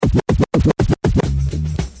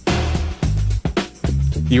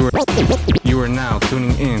You are now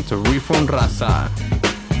tuning in to Reformed Raza.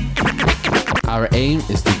 Our aim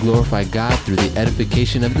is to glorify God through the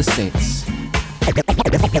edification of the saints.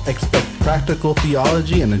 Expect practical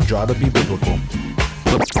theology and a draw to be biblical.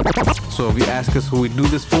 So if you ask us who we do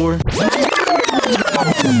this for,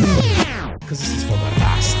 Because this is for the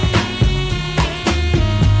raza.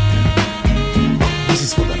 This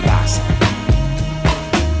is for the raza.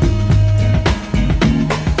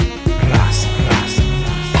 Raza, raza,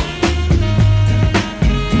 raza.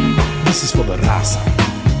 This is for the raza.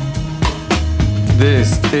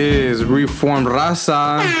 this is Reformed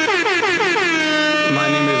Raza. My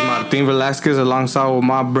name is Martin Velasquez alongside with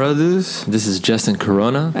my brothers. This is Justin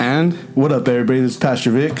Corona. And What up, everybody? This is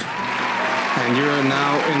Pastor Vic. you're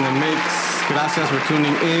now in the mix. Gracias for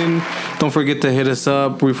tuning in. Don't forget to hit us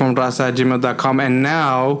up, reformedraza@gmail.com. And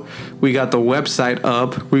now we got the website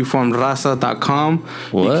up, reformedraza.com.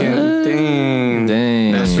 What? Dang.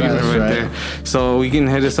 That's right, That's right right. there. So you can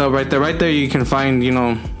hit us up right there. Right there you can find,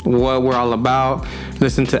 what we're all about.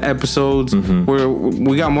 Listen to episodes.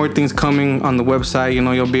 We got more things coming on the website.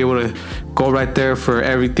 You'll be able to go right there for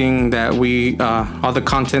everything that we, all the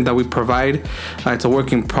content that we provide. It's a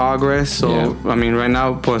work in progress. So, Yeah. right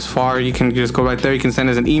now, as far, you can just go right there. You can send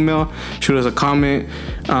us an email, shoot us a comment,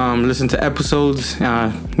 listen to episodes.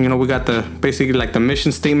 We got basically like the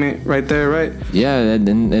mission statement right there, right? Yeah,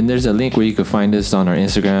 and there's a link where you can find us on our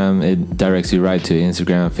Instagram. It directs you right to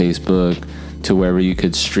Instagram, Facebook, to wherever you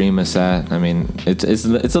could stream us at.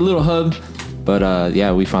 It's a little hub, but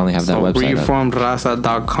we finally have that website up.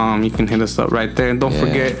 reformedraza.com. You can hit us up right there. And don't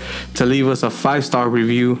forget to leave us a 5-star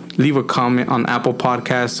review. Leave a comment on Apple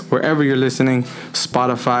Podcasts, wherever you're listening,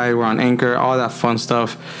 Spotify, we're on Anchor, all that fun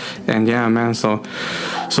stuff. And yeah, man, so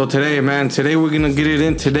today we're going to get it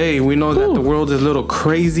in today. We know that the world is a little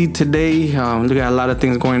crazy today. We got a lot of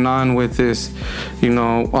things going on with this,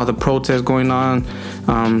 all the protests going on.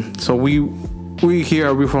 So we here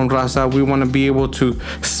at Reformed Raza, we want to be able to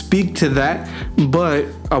speak to that, but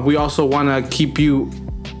we also want to keep you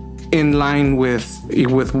in line with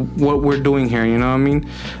what we're doing here. You know what I mean?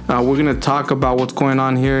 We're gonna talk about what's going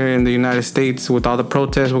on here in the United States with all the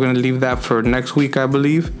protests. We're gonna leave that for next week, I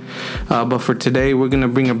believe. But for today, we're gonna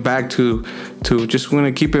bring it back to just we're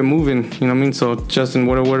gonna keep it moving. You know what I mean? So Justin,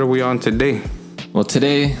 what are we on today? Well,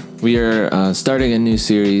 today we are starting a new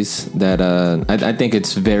series that I think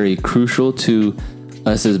it's very crucial to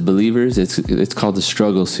us as believers. It's called the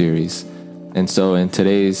Struggle Series. And so in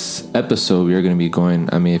today's episode, we are going to be going,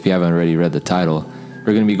 if you haven't already read the title,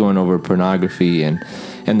 we're going to be going over pornography and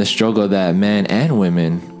the struggle that men and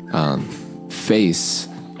women face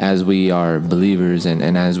as we are believers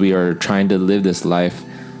and as we are trying to live this life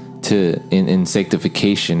in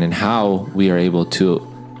sanctification, and how we are able to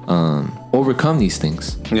overcome these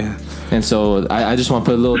things. Yeah. And so I just want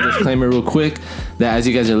to put a little disclaimer real quick that as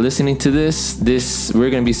you guys are listening to this we're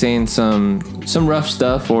going to be saying some rough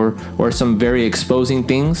stuff or some very exposing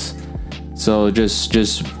things. So just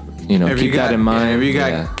keep that in mind. If you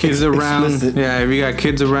got kids around, if you got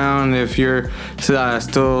kids around, if you're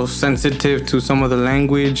still sensitive to some of the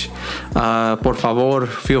language, por favor,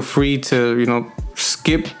 feel free to,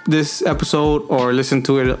 skip this episode or listen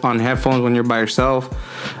to it on headphones when you're by yourself,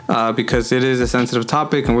 because it is a sensitive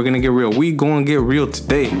topic and we're going to get real. We going to get real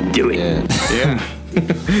today. Yeah.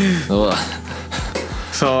 Well,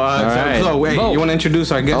 So wait, you want to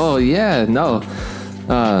introduce our guest? Oh, yeah, no.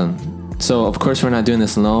 So, of course, we're not doing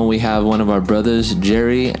this alone. We have one of our brothers,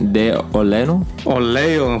 Jerry De Oleo.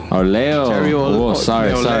 Jerry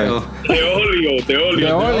Sorry. De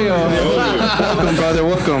Oleo. Welcome, brother.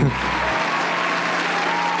 Welcome.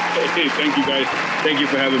 Hey, thank you, guys. Thank you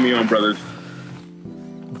for having me on, brothers.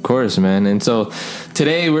 Of course, man. And so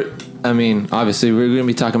today obviously we're going to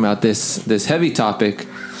be talking about this heavy topic.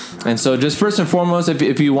 And so just first and foremost,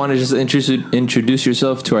 if you want to just introduce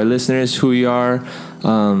yourself to our listeners, who you are,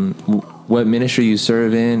 what ministry you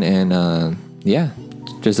serve in, and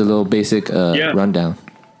just a little basic rundown.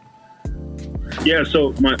 Yeah,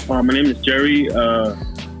 so my name is Jerry. I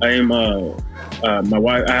am my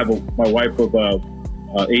wife. I have my wife of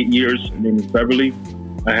 8 years. Her name is Beverly.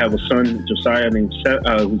 I have a son, Josiah, who's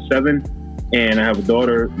 7, and I have a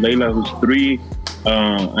daughter, Layla, who's 3.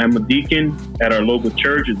 I'm a deacon at our local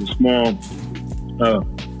church. It's a small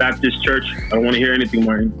Baptist church. I don't want to hear anything,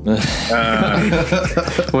 Martin. We'll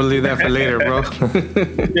leave that for later, bro.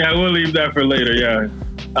 Yeah, we'll leave that for later. Yeah,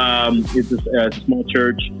 it's a small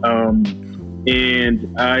church,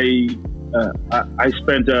 and I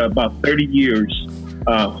spent about 30 years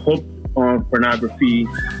hooked on pornography.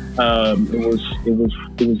 It was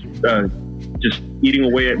just eating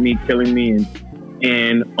away at me, killing me,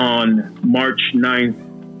 and on March 9th,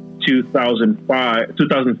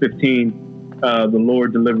 2015, the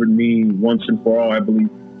Lord delivered me once and for all, I believe.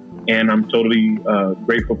 And I'm totally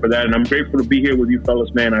grateful for that. And I'm grateful to be here with you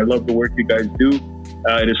fellas, man. I love the work you guys do.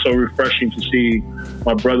 It is so refreshing to see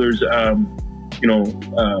my brothers,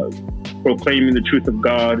 proclaiming the truth of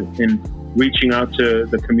God and reaching out to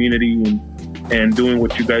the community and doing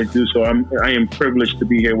what you guys do. So I am privileged to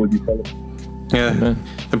be here with you fellas. Yeah,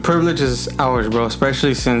 the privilege is ours, bro.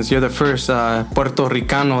 Especially since you're the first Puerto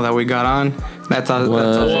Ricano that we got on. That's all.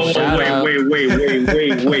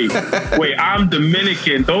 Wait! I'm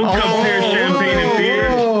Dominican. Don't compare champagne and beer.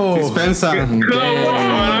 Dispensa. Come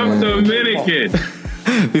on, I'm Dominican.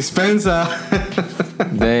 Dispensa.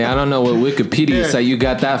 Dang, I don't know what Wikipedia said you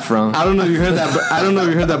got that from. I don't know if you heard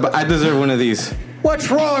that, but I deserve one of these. What's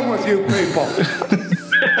wrong with you people?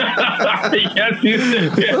 Yes, you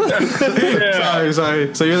did. Yeah.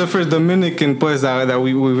 Sorry. So you're the first Dominican, pues, that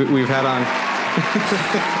we've had on.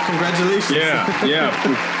 Congratulations. Yeah.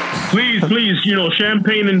 Please,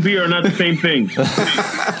 champagne and beer are not the same thing.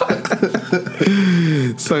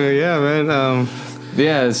 So yeah, man.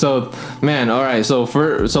 Yeah, so man, all right. So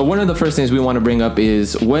one of the first things we want to bring up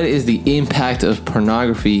is what is the impact of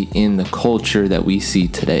pornography in the culture that we see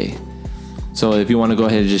today? So if you want to go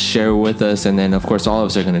ahead and just share with us, and then of course all of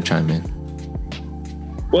us are going to chime in.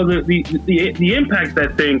 Well, the impact, I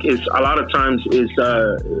think, is a lot of times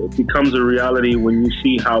becomes a reality when you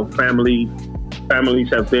see how families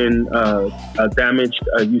have been damaged.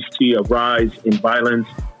 You see a rise in violence.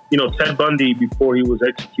 Ted Bundy, before he was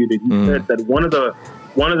executed, he said that one of the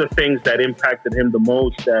things that impacted him the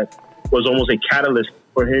most, that was almost a catalyst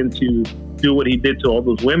for him to do what he did to all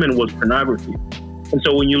those women, was pornography. And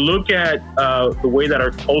so when you look at the way that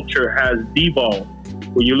our culture has devolved,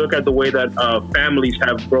 when you look at the way that families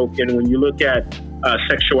have broken, when you look at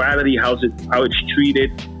sexuality, how it's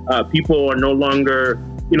treated, people are no longer,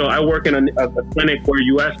 I work in a clinic where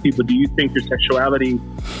you ask people, do you think your sexuality,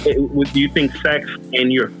 do you think sex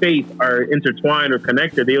and your faith are intertwined or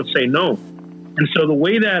connected? They'll say no. And so the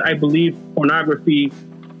way that I believe pornography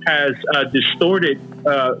has distorted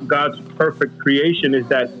God's perfect creation is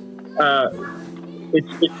that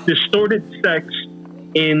it's distorted sex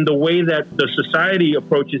in the way that the society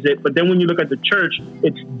approaches it. But then when you look at the church,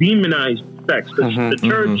 it's demonized sex. The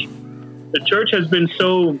church has been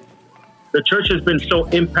so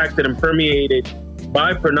impacted and permeated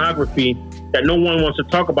by pornography that no one wants to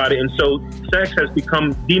talk about it. And so sex has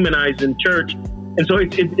become demonized in church. And so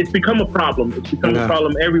it's become a problem. It's become a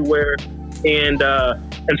problem everywhere. And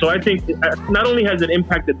so I think not only has it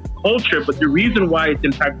impacted the culture, but the reason why it's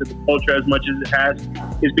impacted the culture as much as it has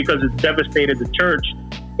is because it's devastated the church.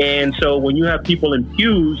 And so when you have people in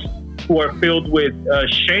pews who are filled with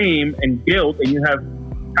shame and guilt, and you have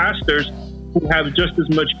pastors who have just as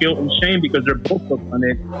much guilt and shame because they're both hooked on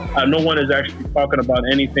it, no one is actually talking about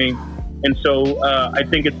anything. And so I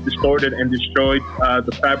think it's distorted and destroyed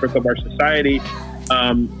the fabric of our society,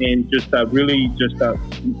 and just really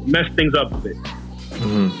messed things up a bit.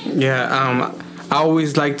 Yeah, I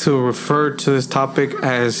always like to refer to this topic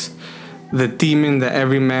as the demon that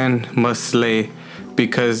every man must slay,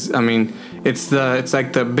 because it's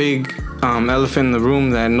like the big elephant in the room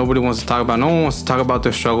that nobody wants to talk about. No one wants to talk about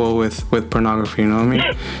their struggle with pornography. You know what I mean?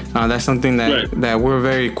 That's something that we're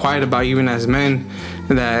very quiet about, even as men.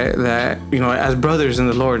 That as brothers in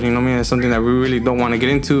the Lord, that's something that we really don't want to get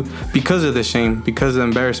into because of the shame, because of the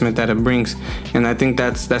embarrassment that it brings. And I think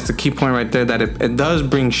that's the key point right there, that it does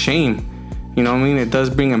bring shame. It does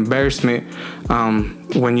bring embarrassment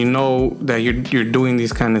when you know that you're doing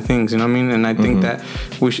these kind of things. And I think that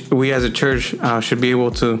we as a church should be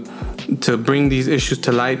able to bring these issues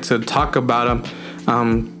to light, to talk about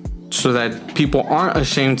them, so that people aren't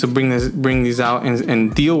ashamed to bring these out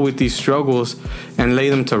and deal with these struggles and lay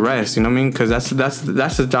them to rest. Because that's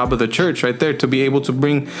the job of the church right there, to be able to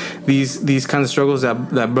bring these kinds of struggles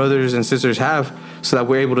that brothers and sisters have, so that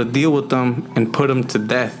we're able to deal with them and put them to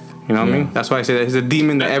death. You know what I mean? That's why I say that it's a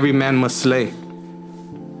demon that every man must slay.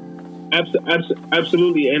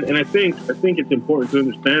 Absolutely, and I think it's important to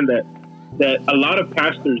understand that a lot of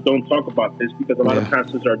pastors don't talk about this, because a lot of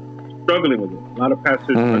pastors are struggling with it. A lot of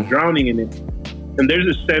pastors are drowning in it, and there's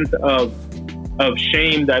a sense of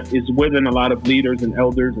shame that is within a lot of leaders and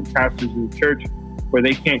elders and pastors in the church, where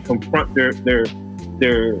they can't confront their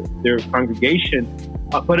congregation.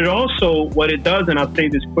 But it also, what it does, and I'll say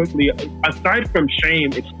this quickly, aside from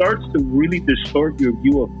shame, it starts to really distort your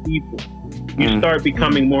view of people. You start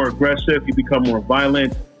becoming more aggressive, you become more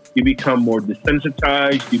violent, you become more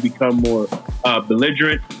desensitized, you become more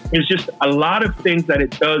belligerent. There's just a lot of things that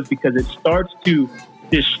it does, because it starts to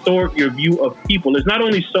distort your view of people. It's not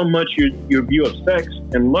only so much your view of sex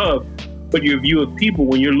and love, but your view of people.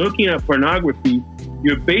 When you're looking at pornography,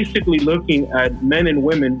 you're basically looking at men and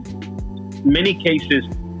women, in many cases,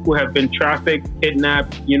 who have been trafficked,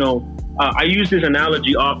 kidnapped. I use this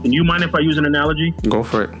analogy often. You mind if I use an analogy? Go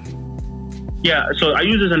for it. Yeah, so I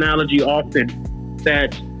use this analogy often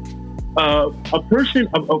that a person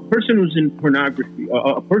who's in pornography,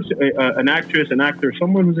 an actress, an actor,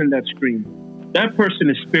 someone who's in that screen, that person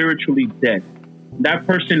is spiritually dead. That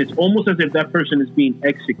person, it's almost as if that person is being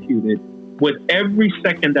executed. With every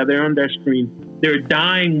second that they're on that screen, they're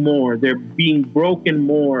dying more, they're being broken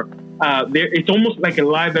more. It's almost like a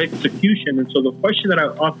live execution. And so the question that I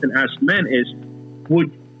often ask men is,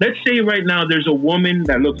 let's say right now there's a woman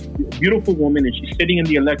that looks a beautiful woman and she's sitting in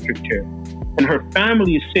the electric chair and her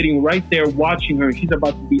family is sitting right there watching her and she's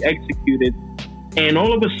about to be executed. And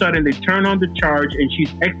all of a sudden they turn on the charge and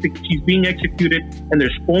she's being executed and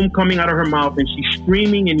there's foam coming out of her mouth and she's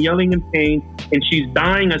screaming and yelling in pain and she's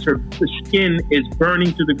dying as her skin is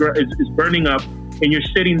burning is burning up, and you're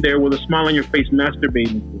sitting there with a smile on your face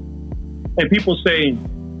masturbating. And people say,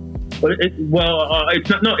 it's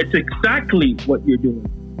not. No, it's exactly what you're doing,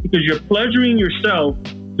 because you're pleasuring yourself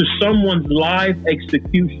to someone's live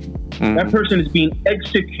execution. Mm-hmm. That person is being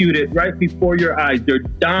executed right before your eyes. They're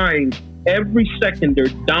dying every second. They're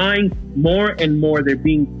dying more and more. They're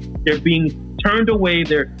being turned away.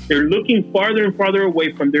 They're looking farther and farther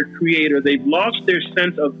away from their creator. They've lost their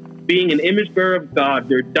sense of being an image bearer of God.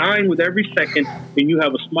 They're dying with every second, and you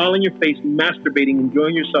have a smile on your face, masturbating,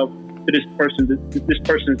 enjoying yourself to this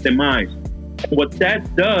person's demise. And what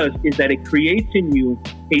that does is that it creates in you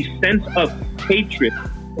a sense of hatred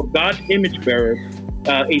for God's image bearer,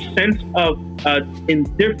 a sense of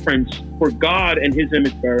indifference for God and his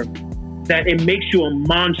image bearer, that it makes you a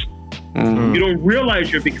monster. Mm-hmm. You don't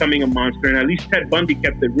realize you're becoming a monster, and at least Ted Bundy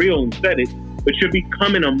kept it real and said it, but you're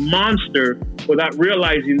becoming a monster without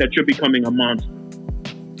realizing that you're becoming a monster.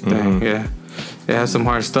 Dang, yeah. Yeah, some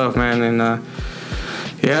hard stuff, man. And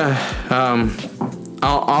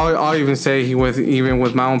I'll even say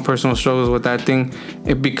with my own personal struggles with that thing,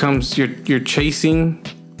 it becomes you're chasing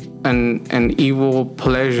an evil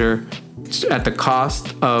pleasure at the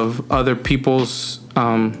cost of other people's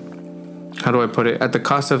how do I put it? At the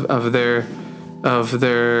cost of their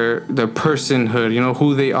personhood,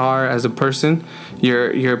 who they are as a person.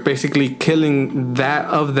 You're basically killing that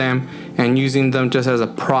of them and using them just as a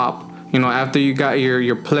prop. After you got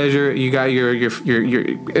your pleasure, you got your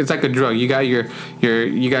it's like a drug. You got your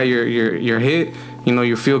hit.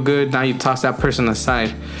 You feel good. Now you toss that person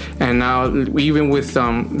aside, and now even with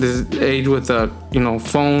this age with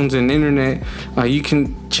phones and internet, you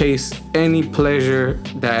can chase any pleasure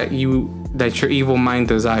that your evil mind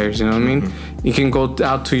desires. You know what I mean? Mm-hmm. You can go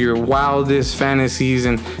out to your wildest fantasies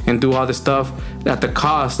and do all this stuff at the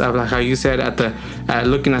cost of, like how you said, at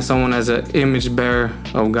looking at someone as an image bearer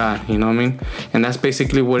of God. You know what I mean? And that's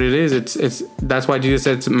basically what it is. It's that's why Jesus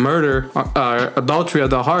said it's murder, adultery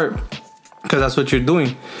of the heart. Because that's what you're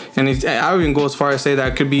doing. And I would even go as far as say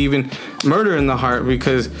that it could be even murder in the heart,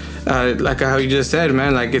 because like how you just said,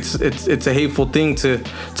 man, like it's a hateful thing to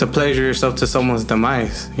pleasure yourself to someone's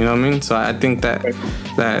demise. You know what I mean? So I think that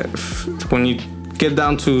when you get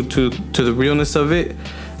down to the realness of it,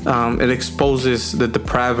 it exposes the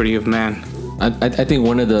depravity of man. I think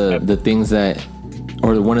one of the things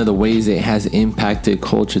or one of the ways it has impacted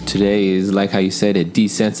culture today is, like how you said, it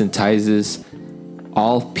desensitizes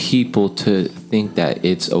all people to think that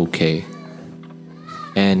it's okay.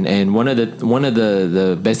 And one of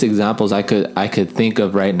the best examples I could think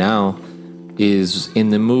of right now is in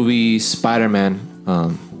the movie Spider-Man,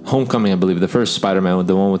 Homecoming, I believe, the first Spider-Man,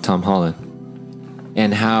 the one with Tom Holland,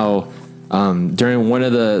 and how during one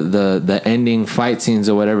of the ending fight scenes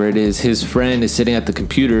or whatever it is, his friend is sitting at the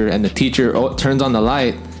computer and the teacher turns on the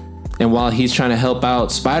light, and while he's trying to help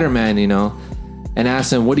out Spider-Man, and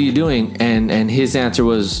asks him, "What are you doing?" And his answer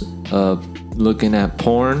was looking at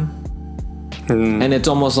porn. Mm. And it's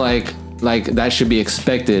almost like that should be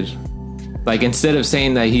expected. Like, instead of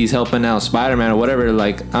saying that he's helping out Spider-Man or whatever,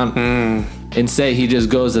 instead he just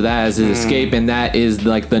goes to that as his escape, and that is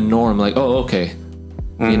like the norm. Like, oh, okay.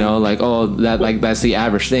 That's the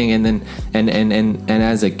average thing. And then and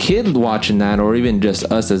as a kid watching that, or even just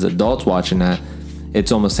us as adults watching that,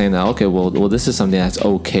 it's almost saying that, okay, well this is something that's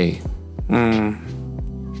okay.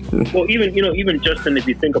 Well, even Justin, if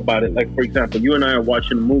you think about it, like, for example, you and I are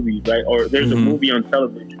watching a movie, right? Or there's a movie on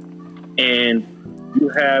television, and you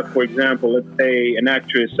have, for example, let's say an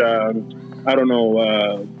actress,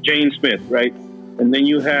 Jane Smith, right? And then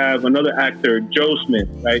you have another actor, Joe Smith,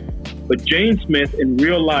 right? but Jane Smith in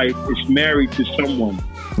real life is married to someone.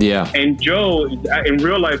 Yeah. And Joe in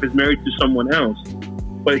real life is married to someone else.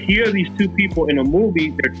 But here are these two people in a movie.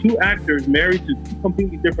 They're two actors married to two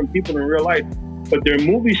completely different people in real life. But their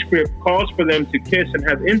movie script calls for them to kiss and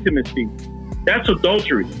have intimacy. That's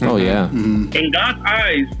adultery. Oh, yeah. Mm-hmm. In God's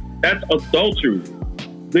eyes, that's adultery.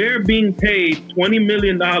 They're being paid $20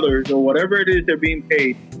 million or whatever it is they're being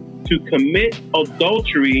paid to commit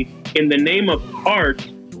adultery in the name of art.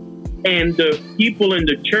 And the people in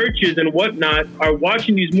the churches and whatnot are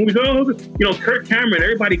watching these movies. Oh, you know, Kirk Cameron,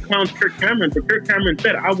 everybody clowns Kirk Cameron, but Kirk Cameron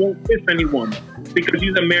said, I won't kiss anyone because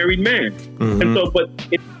he's a married man. Mm-hmm. And so, but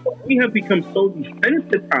we have become so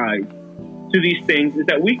desensitized to these things is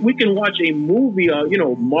that we can watch a movie, you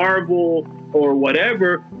know, Marvel or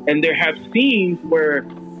whatever, and there have scenes where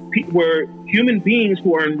human beings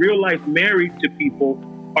who are in real life married to people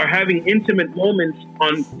are having intimate moments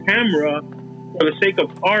on camera for the sake of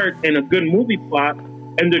art and a good movie plot,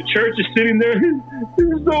 and the church is sitting there. This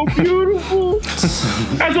is so beautiful.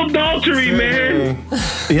 That's adultery, man.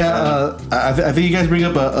 Yeah, I think you guys bring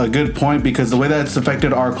up a good point, because the way that it's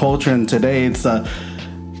affected our culture and today, it's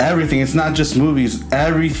everything. It's not just movies.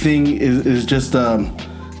 Everything is just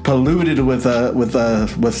polluted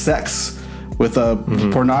with sex. With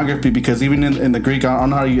pornography, because even in the Greek, I don't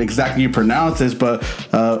know how exactly you pronounce this, but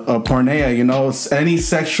porneia, you know, any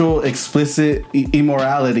sexual explicit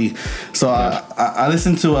immorality. So I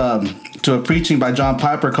listened to a preaching by John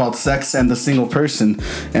Piper called "Sex and the Single Person,"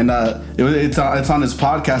 and it's on his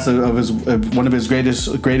podcast of one of his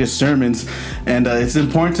greatest sermons, and it's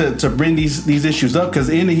important to bring these issues up, because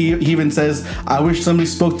in it he even says, "I wish somebody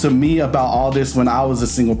spoke to me about all this when I was a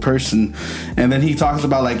single person," and then he talks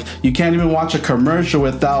about, like, you can't even watch a commercial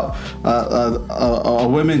without a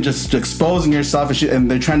woman just exposing herself,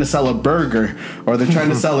 and they're trying to sell a burger or they're trying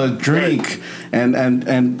to sell a drink, and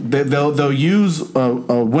they'll use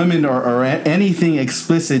women or anything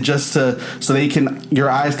explicit just so your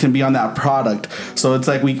eyes can be on that product. So it's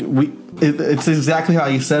like it's exactly how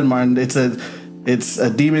you said, Martin. It's a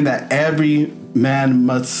demon that every man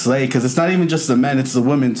must slay, because it's not even just the men, it's the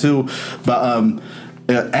women too. But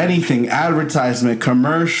anything, advertisement,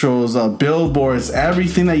 commercials, billboards,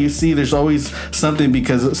 everything that you see, there's always something,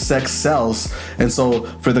 because sex sells. And so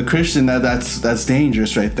for the Christian, that's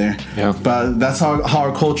dangerous right there. Yeah. But that's how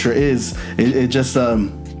our culture is. It just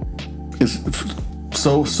is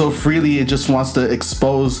so freely. It just wants to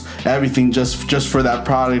expose everything just for that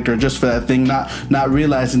product or just for that thing, not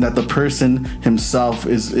realizing that the person himself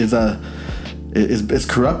is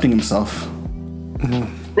corrupting himself.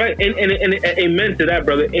 Mm-hmm. Right, and amen to that,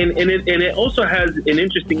 brother. And it also has an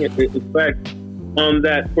interesting effect on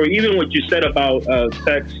that. For even what you said about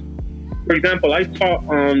sex, for example, I taught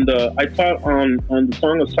on the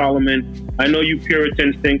Song of Solomon. I know you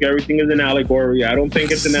Puritans think everything is an allegory. I don't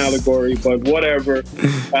think it's an allegory, but whatever.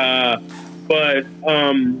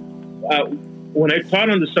 When I taught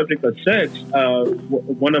on the subject of sex,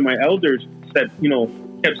 one of my elders said,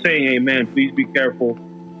 kept saying, "Hey, man, please be careful.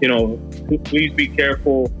 Please be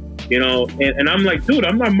careful." And I'm like, dude,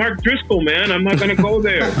 I'm not Mark Driscoll, man. I'm not gonna go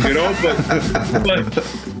there,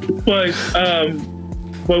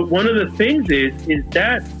 But one of the things is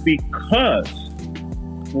that because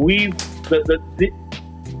we've the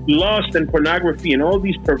lust and pornography and all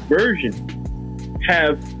these perversions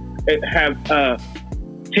have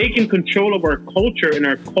taken control of our culture, and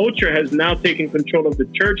our culture has now taken control of the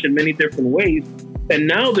church in many different ways. And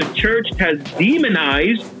now the church has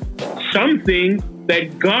demonized something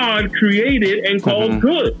that God created and called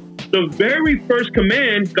good. The very first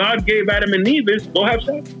command God gave Adam and Eve is go have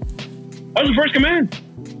sex. That was the first command.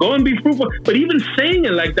 Go and be fruitful. But even saying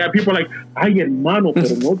it like that, people are like, ay, hermano,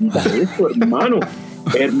 pero no diga eso, hermano.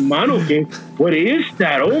 Hermano, what is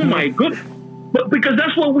that? Oh my goodness. But because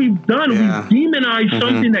that's what we've done. Yeah. We've demonized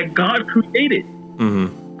something that God created. Mm-hmm.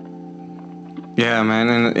 Yeah,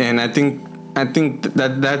 man. And I think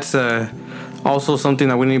that's also something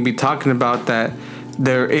that we need to be talking about, that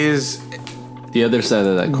there is the other side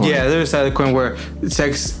of that coin. Yeah, the other side of the coin, where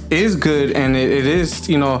sex is good and it is,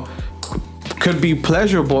 could be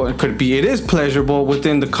pleasurable. It is pleasurable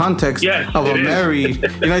within the context of a married.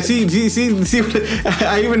 See,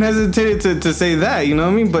 I even hesitated to say that. You know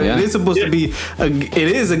what I mean? But it is supposed to be. It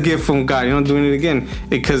is a gift from God. Doing it again,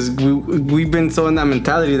 because we've been so in that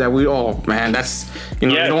mentality that we that's you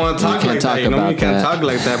don't want to talk like that. We can't talk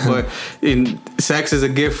like that. But sex is a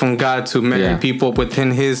gift from God to married people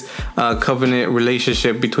within His covenant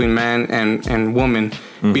relationship between man and woman.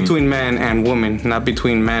 between man and woman, not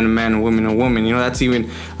between man and man and woman and woman. You know, that's even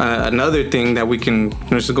another thing that we can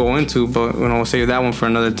just go into, but we'll save that one for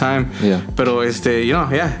another time. Yeah. But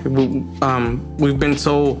we've been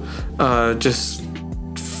so just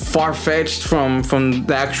far-fetched from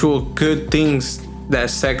the actual good things that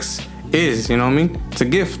sex is. You know what I mean? It's a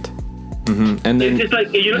gift. Mm-hmm. And then it's like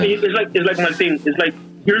it's like my thing. It's like,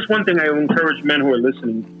 here's one thing I encourage men who are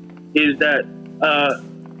listening is that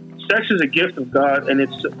sex is a gift of God, and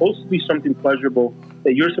it's supposed to be something pleasurable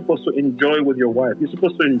that you're supposed to enjoy with your wife. You're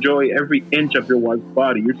supposed to enjoy every inch of your wife's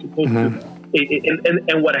body. You're supposed to.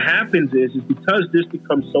 And what happens is because this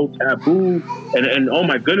becomes so taboo, and oh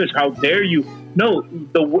my goodness, how dare you? No,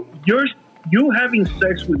 you having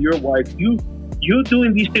sex with your wife, you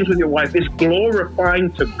doing these things with your wife is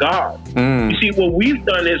glorifying to God. You see, what we've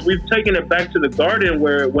done is we've taken it back to the garden,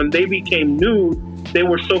 where when they became nude, they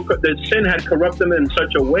were the sin had corrupted them in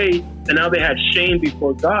such a way, and now they had shame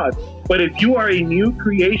before God. But if you are a new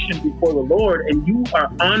creation before the Lord, and you are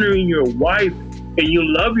honoring your wife, and you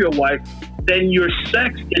love your wife, then your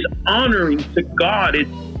sex is honoring to God. It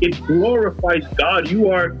glorifies God. You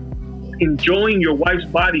are enjoying your wife's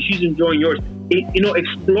body. She's enjoying yours.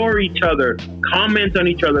 Explore each other, comment on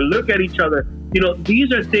each other, look at each other.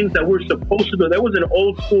 These are things that we're supposed to do. There was an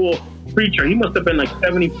old school preacher. He must have been like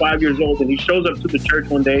 75 years old, and he shows up to the church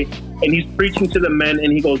one day, and he's preaching to the men,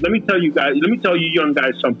 and he goes, let me tell you young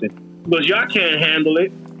guys something. He goes, y'all can't handle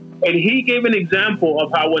it. And he gave an example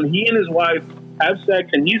of how when he and his wife have sex,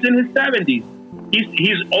 and he's in his 70s,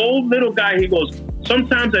 he's old little guy. He goes,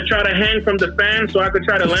 sometimes I try to hang from the fan so I could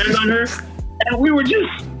try to land on her. And we were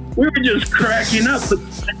just cracking up.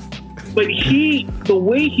 But the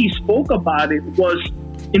way he spoke about it was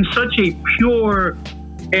in such a pure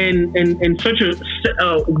and such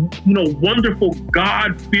a wonderful,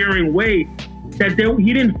 God-fearing way that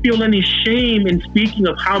he didn't feel any shame in speaking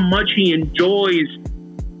of how much he enjoys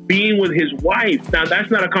being with his wife. Now,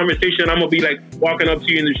 that's not a conversation I'm gonna be like walking up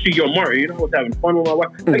to you in the street, yo, Marty, I was having fun with my wife.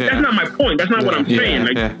 That's not my point. That's not what I'm saying.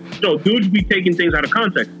 Dudes be taking things out of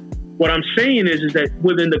context. What I'm saying is that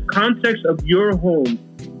within the context of your home,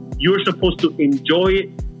 you're supposed to enjoy it,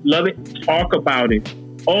 love it, talk about it,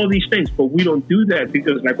 all these things. But we don't do that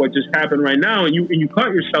because, like what just happened right now, and you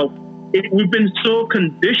caught yourself. We've been so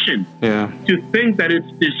conditioned to think that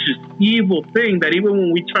it's this just evil thing that even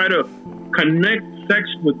when we try to connect sex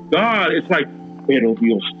with God, it's like, pero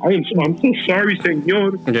Dios, I'm so sorry,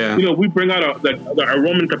 Señor. Yeah. We bring out our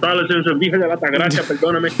Roman Catholicism, Virgen de la Gracia,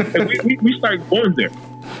 perdóname, and we start going there.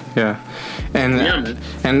 Yeah, and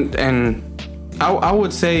I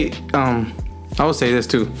would say this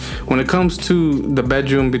too. When it comes to the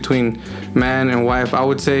bedroom between man and wife, I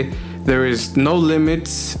would say there is no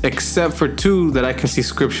limits except for two that I can see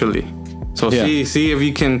scripturally. So see if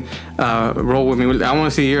you can roll with me. I want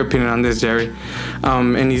to see your opinion on this, Jerry.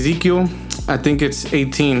 In Ezekiel, I think it's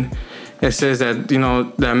 18. It says that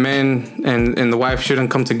that men and the wife shouldn't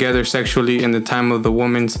come together sexually in the time of the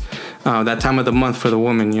woman's that time of the month for the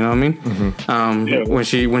woman. You know what I mean? When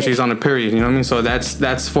she's on a period. You know what I mean? So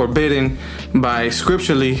that's forbidden by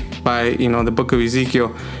scripturally by the book of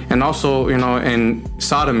Ezekiel, and also in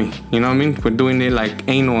sodomy. You know what I mean? We're doing it like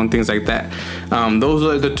anal and things like that. Those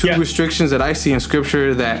are the two restrictions that I see in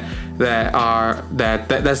scripture that's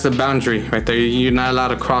the boundary right there. You're not allowed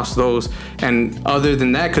to cross those. And other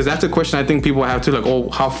than that, because that's a question I think people have too, like, oh,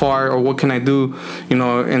 how far or what can I do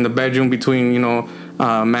in the bedroom between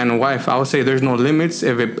man and wife. I would say there's no limits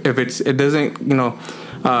if it doesn't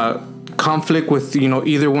conflict with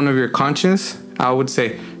either one of your conscience. I would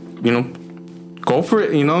say go for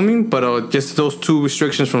it. You know what I mean? But just those two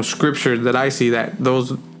restrictions from scripture that I see, that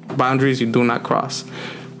those boundaries you do not cross.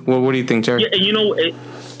 What do you think, Jerry? Yeah,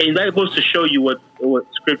 and that goes to show you what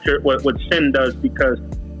scripture, what sin does, because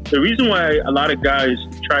the reason why a lot of guys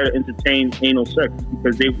try to entertain anal sex is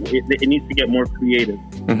because it needs to get more creative.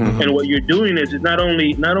 Mm-hmm. And what you're doing is not only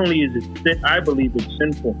is it I believe it's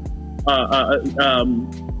sinful. I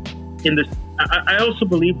also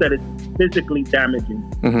believe that it's physically damaging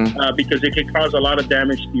because it can cause a lot of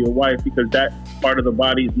damage to your wife, because that part of the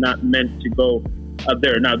body is not meant to go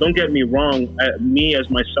there. Now, don't get me wrong. Me as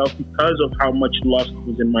myself, because of how much lust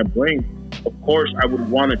was in my brain, of course, I would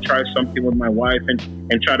want to try something with my wife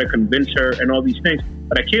and try to convince her and all these things.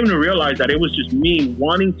 But I came to realize that it was just me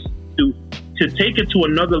wanting to take it to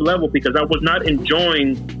another level, because I was not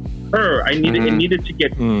enjoying her. It needed to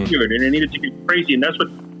get weird, and it needed to get crazy, and that's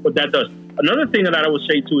what that does. Another thing that I would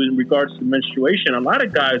say too, in regards to menstruation, what a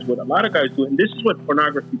lot of guys do, and this is what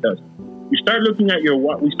pornography does. We start looking at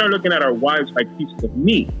our wives like pieces of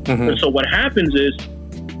meat. And so what happens is,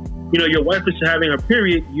 your wife is having her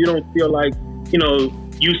period. You don't feel like,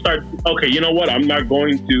 you start, okay, you know what? I'm not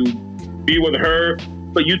going to be with her.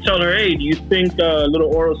 But you tell her, hey, do you think a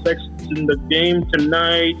little oral sex is in the game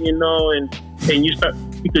tonight? You know, and you start,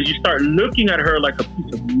 because you start looking at her like a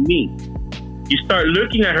piece of meat. You start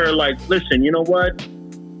looking at her like, listen, you know what?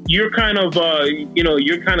 You're kind of,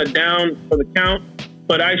 you're kind of down for the count,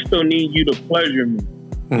 but I still need you to pleasure me.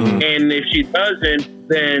 Mm-hmm. And if she doesn't,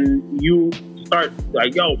 then you start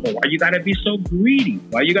like, yo, why you gotta be so greedy?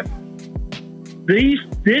 Why you got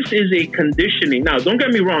this is a conditioning. Now, don't get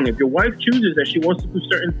me wrong. If your wife chooses that she wants to do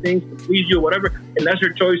certain things to please you or whatever, and that's her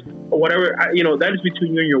choice or whatever, that is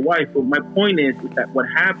between you and your wife. But my point is that what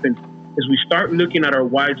happens is we start looking at our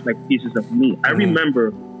wives like pieces of meat. I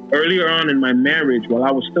remember earlier on in my marriage, while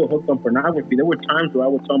I was still hooked on pornography, there were times where I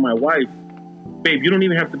would tell my wife, babe, you don't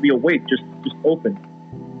even have to be awake. Just open.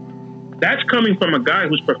 That's coming from a guy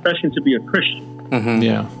who's professing to be a Christian. Mm-hmm.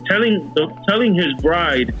 Yeah. Telling his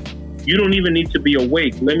bride, you don't even need to be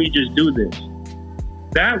awake. Let me just do this.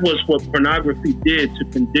 That was what pornography did to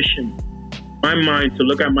condition my mind to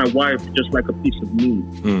look at my wife just like a piece of meat.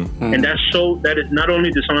 Mm-hmm. And that is not only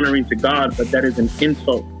dishonoring to God, but that is an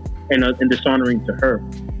insult and dishonoring to her.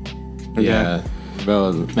 Yeah.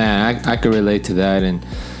 Bro, man, I could relate to that.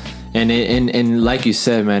 And like you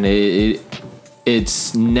said, man,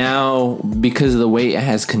 it's now, because of the way it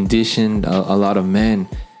has conditioned a lot of men,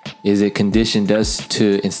 is it conditioned us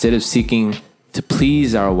to, instead of seeking to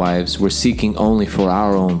please our wives, we're seeking only for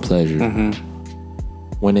our own pleasure. Mm-hmm.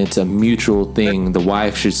 When it's a mutual thing, the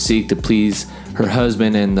wife should seek to please her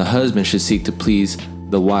husband, and the husband should seek to please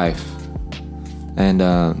the wife. And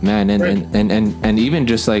man, and even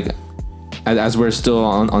just like, as we're still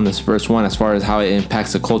on this first one, as far as how it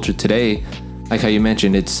impacts the culture today, like how you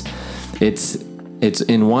mentioned, it's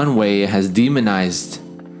in one way it has demonized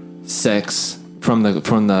sex from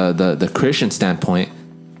the Christian standpoint,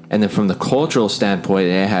 and then from the cultural standpoint,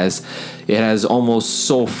 it has almost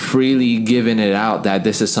so freely given it out that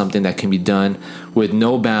this is something that can be done with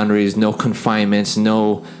no boundaries, no confinements,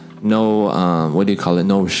 no what do you call it?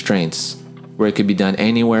 No restraints, where it could be done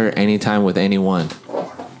anywhere, anytime, with anyone.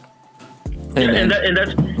 And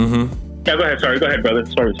that's. Mm-hmm. Yeah, go ahead. Sorry, go ahead, brother.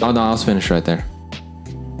 Sorry. Oh no, I was finished right there.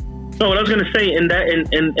 No, what I was going to say, and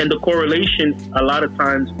the correlation a lot of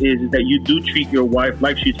times is that you do treat your wife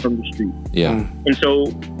like she's from the street. Yeah. And so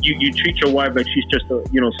you treat your wife like she's just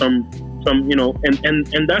some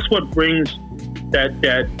and that's what brings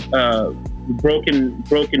that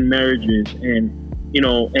broken marriages. And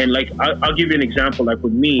like I'll give you an example. Like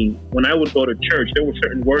with me, when I would go to church, there were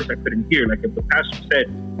certain words I couldn't hear. Like if the pastor said,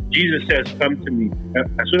 Jesus says, come to me.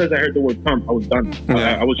 As soon as I heard the word come, I was done.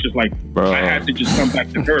 Yeah. I was just like, bro, I had to just come back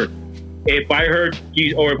to earth. If I heard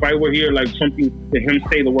Jesus, or if I were hear like something to him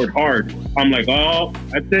say the word hard, I'm like, oh,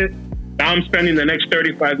 that's it. Now I'm spending the next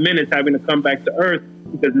 35 minutes having to come back to earth,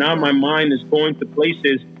 because now my mind is going to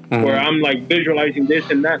places where I'm like visualizing this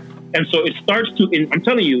and that. And so it starts to, I'm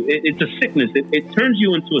telling you, it's a sickness. It turns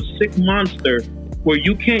you into a sick monster where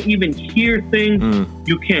you can't even hear things.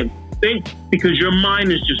 You can't think, because your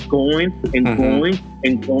mind is just going and going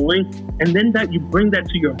and going. And then that you bring that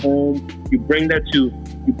to your home, you bring that to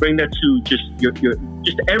just your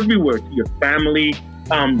just everywhere, to your family,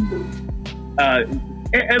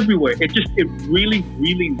 everywhere. It really,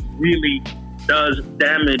 really, really does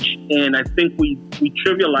damage. And I think we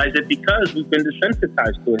trivialize it because we've been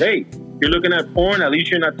desensitized to it. Hey, you're looking at porn, at least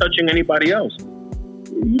you're not touching anybody else.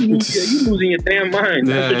 You're losing your damn mind.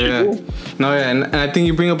 That's what you're doing. No, yeah, and I think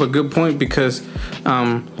you bring up a good point, because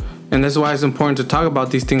and that's why it's important to talk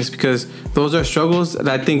about these things, because those are struggles that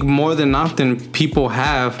I think more than often people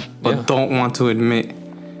have but don't want to admit.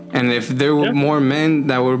 And if there were more men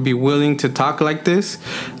that would be willing to talk like this,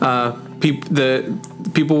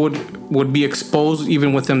 people would be exposed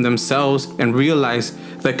even within themselves and realize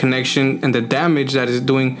the connection and the damage that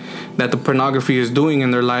the pornography is doing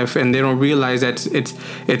in their life, and they don't realize that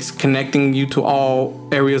it's connecting you to all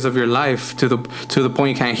areas of your life, to the point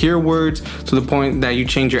you can't hear words, to the point that you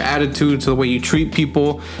change your attitude, to the way you treat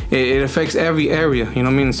people. It affects every area, you know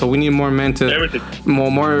what I mean? So we need more men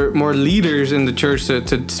more leaders in the church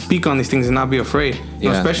to speak on these things and not be afraid,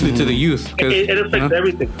 especially to the youth. It affects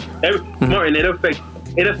everything. Martin, it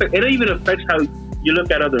even affects how you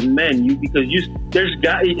look at other men. There's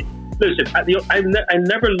guys. Listen, I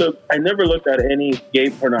never looked at any gay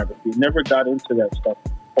pornography. Never got into that stuff.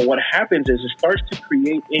 But what happens is it starts to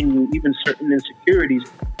create in you even certain insecurities,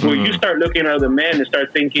 where you start looking at other men and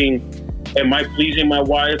start thinking, "Am I pleasing my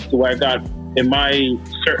wife? Am I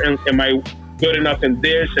good enough in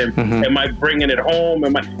this? And am I bringing it home?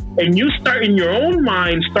 And you start in your own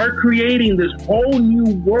mind start creating this whole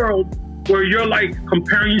new world where you're like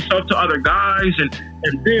comparing yourself to other guys and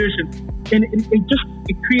this and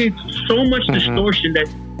it creates so much distortion that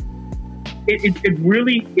it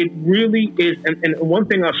really is. And one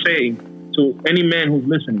thing I'll say to any man who's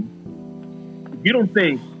listening, if you don't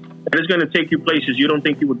think that it's going to take you places you don't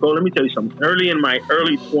think you would go, let me tell you something. Early in my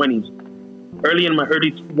early 20s,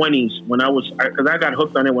 when because I got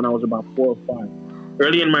hooked on it when I was about 4 or 5.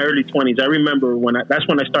 Early in my early 20s, I remember that's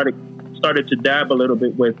when I started to dab a little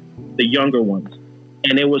bit with the younger ones.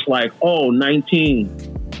 And it was like, 19,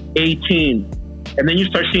 18. And then you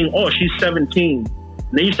start seeing, she's 17.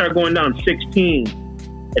 And then you start going down 16.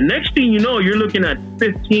 And next thing you know, you're looking at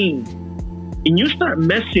 15. And you start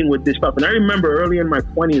messing with this stuff. And I remember early in my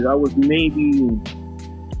 20s, I was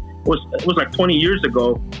it was like 20 years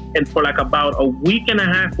ago. And for like about a week and a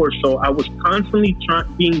half or so, I was constantly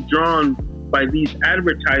being drawn by these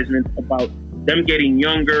advertisements about them getting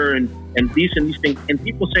younger and these things. And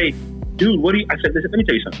people say, dude, I said, listen, let me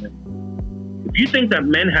tell you something. If you think that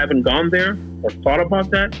men haven't gone there or thought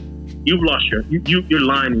about that, you've lost your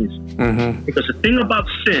line is. Because the thing about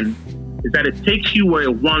sin is that it takes you where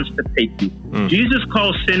it wants to take you. Jesus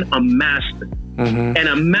calls sin a master. And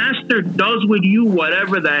a master does with you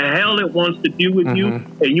whatever the hell it wants to do with you,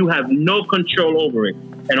 and you have no control over it.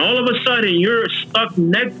 And all of a sudden, you're stuck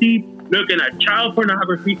neck deep looking at child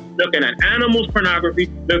pornography, looking at animals pornography,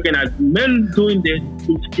 looking at men doing this.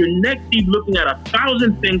 You're neck deep looking at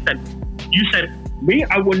 1,000 things that you said, me,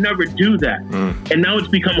 I would never do that. And now it's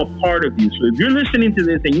become a part of you. So if you're listening to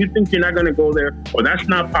this and you think you're not going to go there, or that's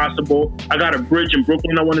not possible, I got a bridge in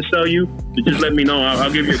Brooklyn I want to sell you. So just let me know.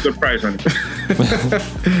 I'll give you a good price on it.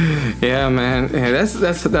 Yeah, man. Yeah,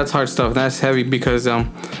 that's hard stuff. That's heavy because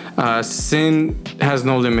sin has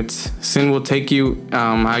no limits. Sin will take you.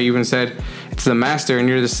 I even said it's the master and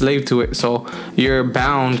you're the slave to it. So you're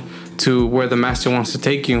bound to where the master wants to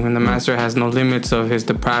take you, and the master has no limits of his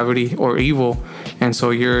depravity or evil, and so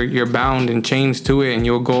you're bound and chained to it, and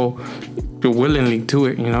you'll go willingly to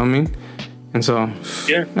it. You know what I mean? And so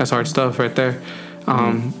that's hard stuff right there.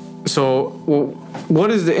 So what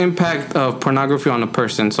is the impact of pornography on a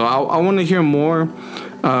person? So I want to hear more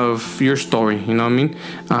of your story, you know what I mean?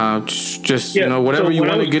 You know, whatever you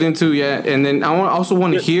want to get into, and then I also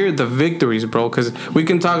want to hear the victories, bro, because we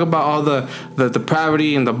can talk about all the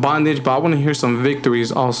depravity and the bondage, but I want to hear some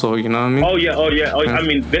victories also, you know what I mean? Oh yeah. I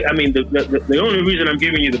mean, the only reason I'm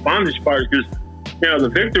giving you the bondage part is because, you know, the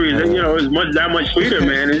victories, you know, is that much sweeter,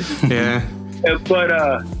 man.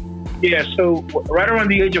 So right around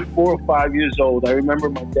the age of 4 or 5 years old, I remember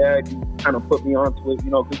my dad kind of put me onto it, you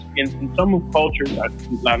know, because in some cultures, at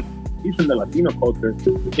least in the Latino culture,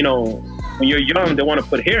 you know, when you're young, they want to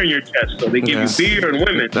put hair in your chest, so they give you beer and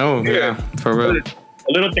women. Oh, yeah, for real.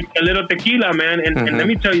 A little tequila, man. And let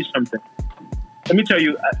me tell you something. Let me tell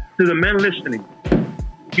you, to the men listening,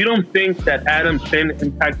 you don't think that Adam's sin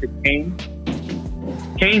impacted Cain?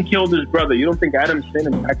 Cain killed his brother. You don't think Adam's sin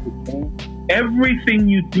impacted Cain? Everything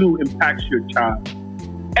you do impacts your child.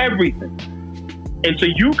 Everything. And so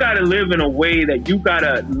you got to live in a way that you got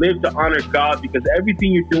to live to honor God, because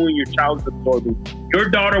everything you're doing, your child's absorbing. Your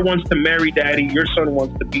daughter wants to marry daddy. Your son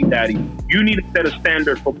wants to be daddy. You need to set a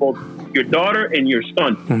standard for both your daughter and your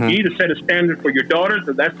son. You need to set a standard for your daughter,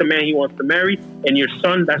 so that's the man he wants to marry, and your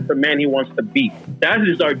son, that's the man he wants to be. That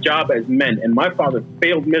is our job as men. And my father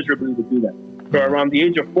failed miserably to do that. So around the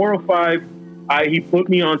age of 4 or 5, he put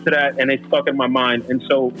me onto that, and it stuck in my mind. And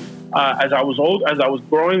so, as I was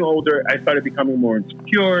growing older, I started becoming more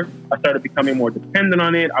insecure. I started becoming more dependent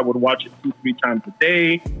on it. I would watch it 2-3 times a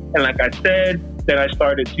day. And like I said, then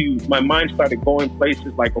my mind started going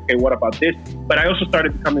places like, okay, what about this? But I also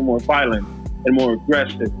started becoming more violent and more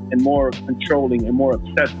aggressive and more controlling and more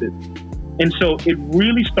obsessive. And so it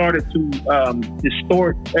really started to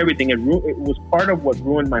distort everything. It was part of what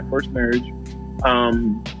ruined my first marriage.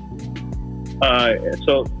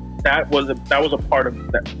 So that was a part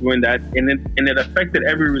of that, doing that, and it affected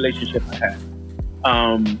every relationship I had.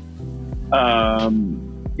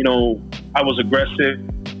 You know, I was aggressive,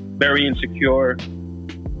 very insecure,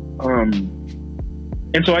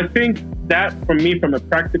 and so I think that, for me, from a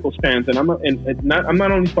practical stance, and I'm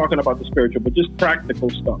not only talking about the spiritual, but just practical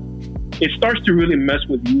stuff. It starts to really mess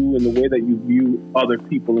with you in the way that you view other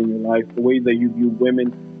people in your life, the way that you view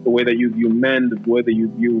women, the way that you view men, the way that you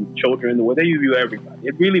view children, the way that you view everybody.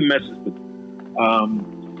 It really messes with you.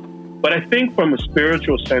 But I think from a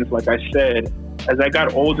spiritual sense, like I said, as I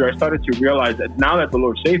got older, I started to realize that now that the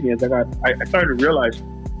Lord saved me, I started to realize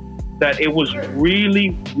that it was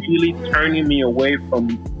really, really turning me away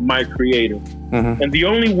from my Creator. And the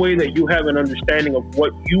only way that you have an understanding of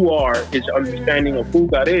what you are is understanding of who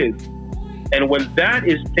God is. And when that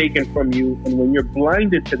is taken from you, and when you're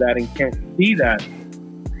blinded to that and can't see that,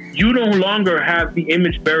 you no longer have the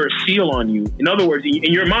image bearer seal on you. In other words,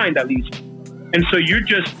 in your mind at least. And so you're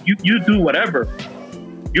just, you do whatever.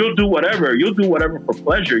 You'll do whatever. You'll do whatever for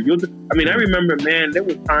pleasure. I remember, man, there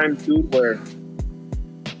were times, dude, where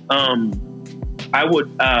I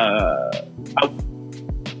would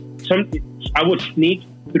sneak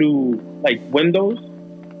through like windows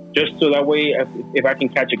just so that way if I can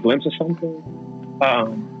catch a glimpse of something.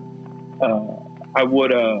 I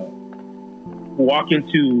would walk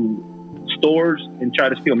into stores and try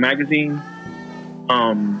to steal magazines.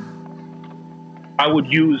 I would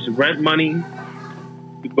use rent money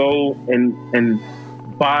to go and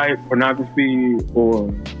buy pornography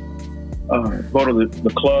or go to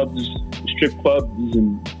the clubs, the strip clubs,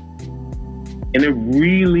 and it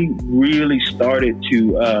really, really started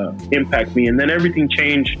to impact me. And then everything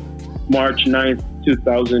changed March 9th,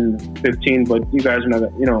 2015. But you guys know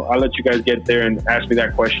that, I'll let you guys get there and ask me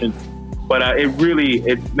that question. But it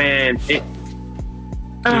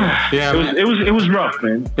was rough,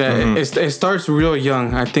 man. Yeah, it starts real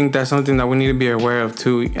young. I think that's something that we need to be aware of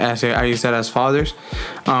too. As you said, as fathers,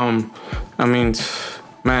 I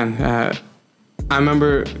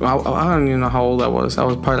remember I don't even know how old I was. I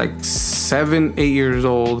was probably like 7, 8 years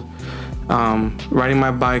old, riding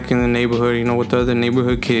my bike in the neighborhood, with the other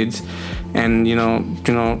neighborhood kids, and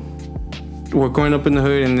we're going up in the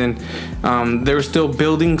hood, and then they were still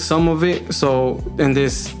building some of it. So in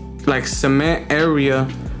this like cement area,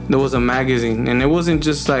 there was a magazine, and it wasn't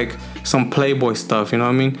just like some Playboy stuff, you know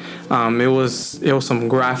what I mean? It was some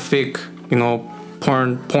graphic,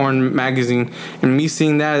 porn magazine, and me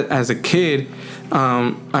seeing that as a kid,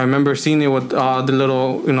 I remember seeing it with all the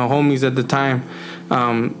little homies at the time.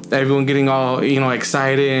 Everyone getting all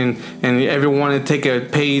excited, and everyone wanted to take a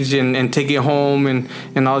page and take it home and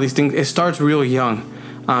all these things. It starts real young.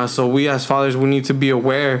 So we as fathers, we need to be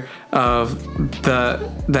aware of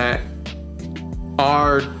that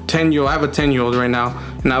our 10-year-old, I have a 10-year-old right now,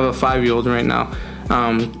 and I have a 5-year-old right now.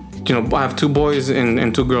 I have 2 boys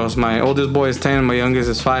and 2 girls. My oldest boy is 10, my youngest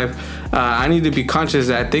is 5. I need to be conscious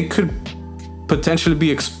that they could potentially be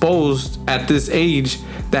exposed at this age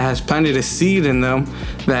that has planted a seed in them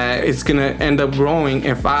that it's gonna end up growing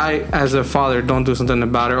if I as a father don't do something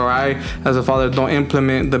about it, or I as a father don't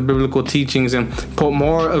implement the biblical teachings and put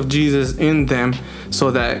more of Jesus in them,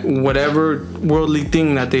 so that whatever worldly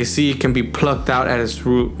thing that they see can be plucked out at its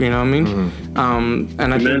root. You know what I mean? Mm-hmm.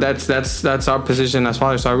 And I think that's our position as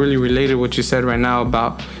fathers. So I really related what you said right now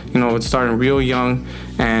about it's starting real young,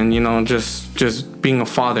 and just being a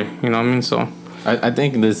father. You know what I mean? So I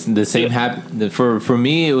think the same happened for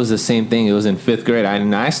me. It was the same thing. It was in 5th grade.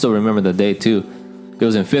 I still remember the day too. It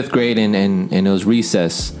was in 5th grade, and it was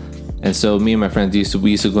recess, and so me and my friends used to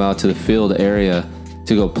go out to the field area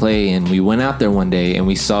to go play, and we went out there one day and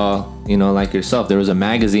we saw, like yourself, there was a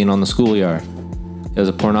magazine on the schoolyard. It was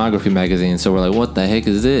a pornography magazine. So we're like, what the heck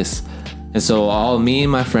is this? And so all me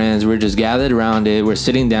and my friends, we're just gathered around it. We're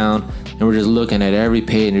sitting down and we're just looking at every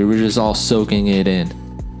page, and we're just all soaking it in.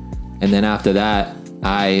 And then after that,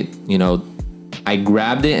 I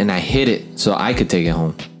grabbed it and I hid it so I could take it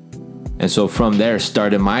home. And so from there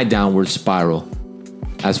started my downward spiral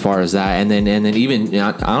as far as that. And then even,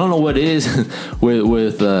 I don't know what it is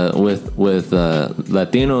with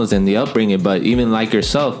Latinos and the upbringing, but even like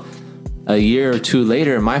yourself, a year or 2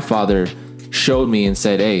 later, my father showed me and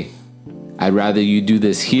said, hey, I'd rather you do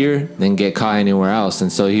this here than get caught anywhere else.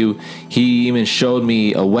 And so he even showed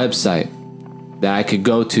me a website that I could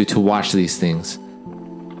go to watch these things.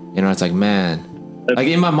 It's like, man, like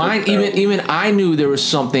in my mind, even I knew there was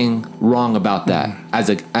something wrong about that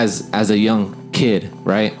as a young kid,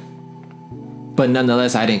 right? But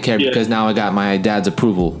nonetheless, I didn't care because now I got my dad's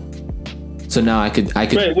approval. So now I could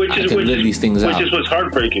live these things out. Which is what's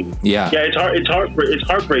heartbreaking. Yeah, it's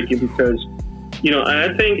heartbreaking because and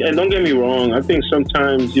I think, and don't get me wrong, I think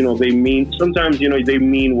sometimes they mean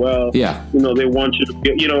well. Yeah, they want you to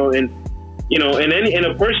get and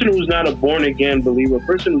a person who's not a born again believer, a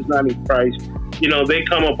person who's not in Christ, they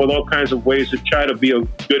come up with all kinds of ways to try to be a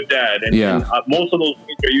good dad, and most of those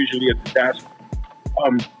things are usually a disaster.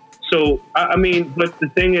 So I mean, but the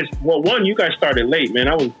thing is, well, one, you guys started late, man.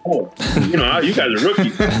 I was poor. You guys are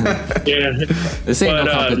rookies. Yeah, this ain't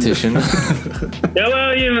no competition. Yeah,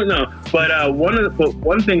 well, no. But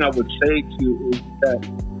one thing I would say to you is that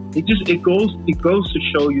it goes to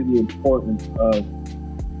show you the importance of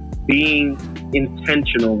being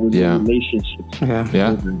intentional with your relationships.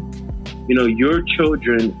 Yeah. Your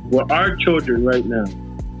children, our children right now,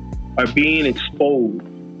 are being exposed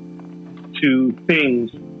to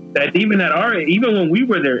things that even at our age, even when we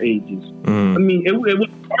were their ages, I mean, it was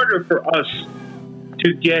harder for us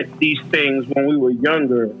to get these things when we were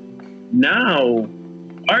younger. Now,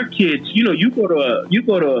 our kids, you know, you go to a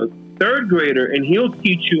third grader and he'll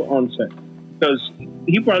teach you on sex because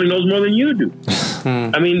he probably knows more than you do.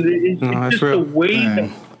 I mean, it's just the way that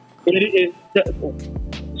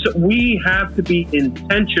so we have to be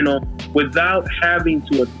intentional without having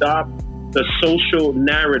to adopt the social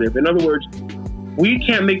narrative. In other words, we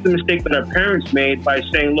can't make the mistake that our parents made by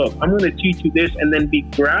saying, look, I'm going to teach you this and then be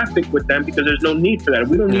graphic with them because there's no need for that.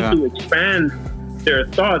 We don't need to expand their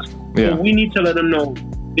thoughts. So we need to let them know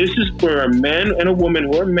this is for a man and a woman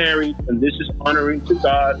who are married and this is honoring to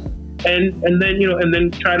God. And then, you know, and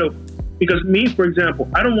then try to, because me, for example,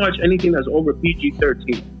 I don't watch anything that's over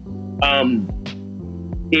PG-13.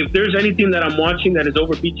 If there's anything that I'm watching that is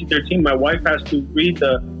over PG-13, my wife has to read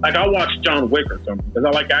I'll watch John Wick or something because I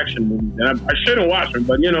like action movies and I shouldn't watch them,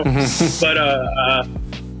 but you know, but I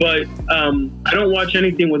don't watch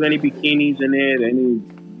anything with any bikinis in it, any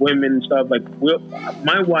women and stuff. Like,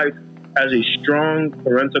 my wife has a strong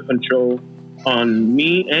parental control on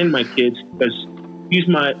me and my kids because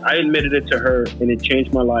I admitted it to her and it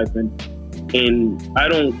changed my life. And I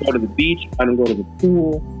don't go to the beach. I don't go to the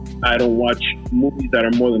pool. I don't watch movies that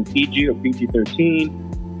are more than PG or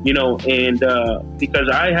PG-13, you know, and because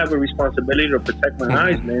I have a responsibility to protect my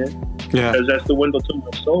eyes, man. Yeah. Because that's the window to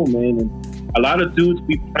my soul, man. And a lot of dudes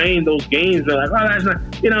be playing those games. They're like, oh, that's not,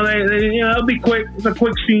 you know, it'll be quick. It's a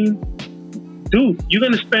quick scene. Dude, you're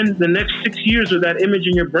going to spend the next 6 years with that image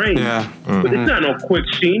in your brain. Yeah. Mm-hmm. But it's not no quick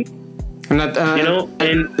scene. And that, you know,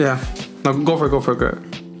 and yeah. No, go for it. Good.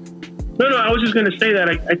 No, I was just going to say that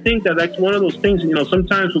I think that that's one of those things, you know,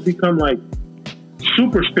 sometimes we become like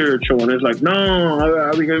super spiritual and it's like,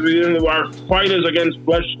 no, because our fight is against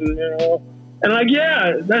flesh and, you know, and like,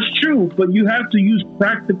 yeah, that's true, but you have to use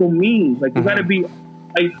practical means. Like, you got to be,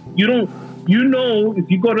 like, you know,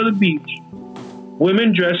 if you go to the beach,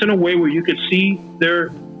 women dress in a way where you could see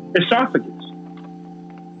their esophagus.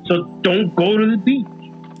 So don't go to the beach.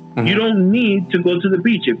 You don't need to go to the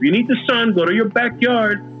beach. If you need the sun, go to your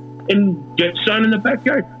backyard and get sun in the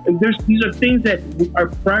backyard. And these are things that are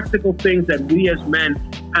practical things that we as men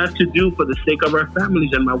have to do for the sake of our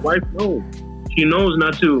families. And my wife knows. She knows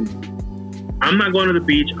not to. I'm not going to the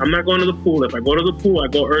beach. I'm not going to the pool. If I go to the pool, I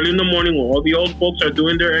go early in the morning when all the old folks are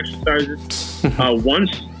doing their exercises.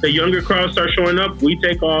 Once the younger crowd starts showing up, we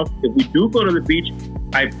take off. If we do go to the beach,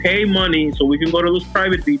 I pay money so we can go to those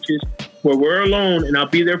private beaches where we're alone, and I'll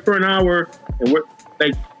be there for an hour. And we're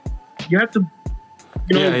like, you have to,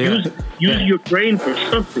 you know, use your brain for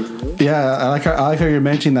something. You know? Yeah, I like how you're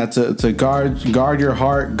mentioning that to guard your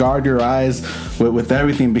heart, guard your eyes with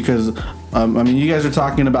everything, because I mean, you guys are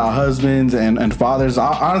talking about husbands and fathers.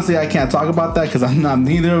 Honestly, I can't talk about that because I'm not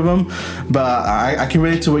neither of them. But I can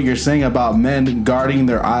relate to what you're saying about men guarding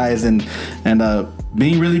their eyes and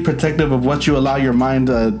being really protective of what you allow your mind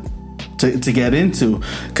to get into.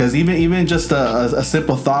 Because even just a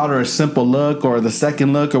simple thought or a simple look or the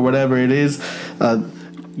second look or whatever it is,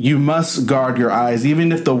 you must guard your eyes,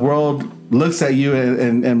 even if the world looks at you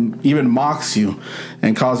and even mocks you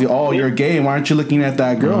and calls you, oh, you're gay. Why aren't you looking at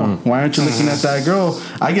that girl? Why aren't you looking at that girl?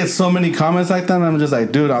 I get so many comments like that, and I'm just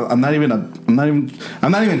like, dude, I'm not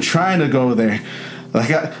even trying to go there.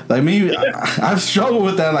 I've struggled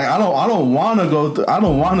with that. Like, I don't want to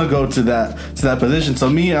go to that position. So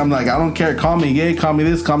me, I'm like, I don't care. Call me gay, call me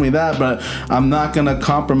this, call me that, but I'm not gonna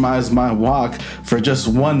compromise my walk for just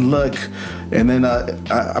one look. And then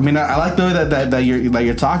I like the way that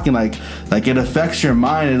you're talking, like it affects your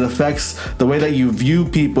mind. It affects the way that you view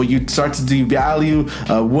people. You start to devalue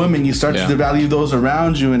women. You start to devalue those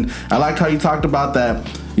around you. And I like how you talked about that.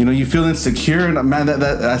 You know, you feel insecure, and man,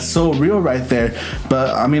 that's so real right there.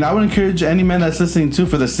 But I mean, I would encourage any man that's listening to,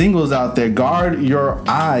 for the singles out there, guard your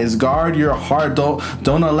eyes, guard your heart.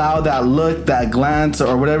 Don't allow that look, that glance,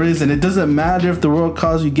 or whatever it is. And it doesn't matter if the world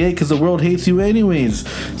calls you gay, because the world hates you anyways.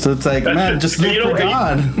 So it's like, man, just live for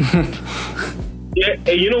God. Yeah,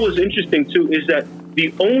 and you know what's interesting too is that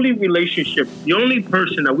the only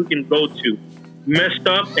person that we can go to messed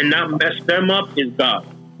up and not mess them up is God.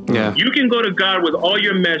 Yeah. You can go to God with all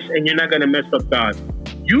your mess and you're not going to mess up God.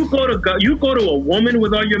 You go to God, you go to a woman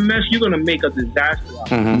with all your mess, you're going to make a disaster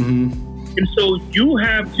out of it. And so you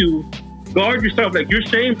have to guard yourself, like you're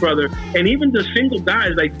saying, brother. And even the single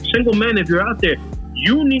guys, like single men, if you're out there,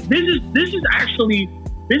 you need, this is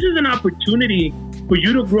an opportunity for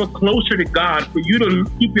you to grow closer to God, for you to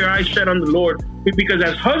keep your eyes set on the Lord. Because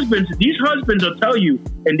as husbands, these husbands will tell you,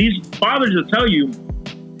 and these fathers will tell you,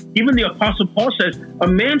 Even the Apostle Paul says a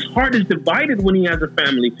man's heart is divided when he has a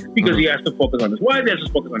family because he has to focus on his wife, he has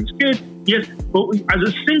to focus on his kids. Yes, but as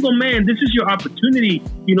a single man, this is your opportunity,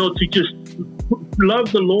 to just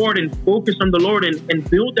love the Lord and focus on the Lord and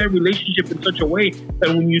build that relationship in such a way that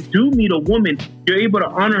when you do meet a woman, you're able to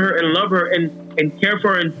honor her and love her and care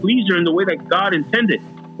for her and please her in the way that God intended.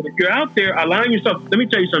 But if you're out there allowing yourself, let me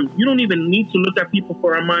tell you something, you don't even need to look at people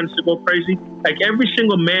for our minds to go crazy. Like every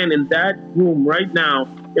single man in that room right now,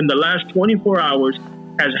 in the last 24 hours,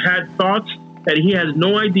 has had thoughts that he has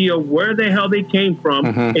no idea where the hell they came from,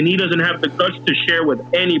 and he doesn't have the guts to share with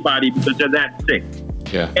anybody because they're that sick.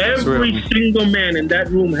 Yeah, every single man in that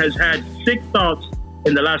room has had sick thoughts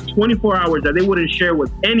in the last 24 hours that they wouldn't share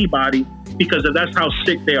with anybody because that's how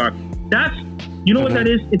sick they are. That's, what that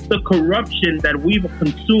is? It's the corruption that we've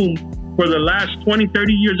consumed for the last 20,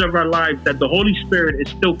 30 years of our lives that the Holy Spirit is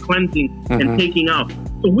still cleansing and taking out.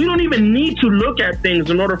 So we don't even need to look at things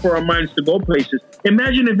in order for our minds to go places.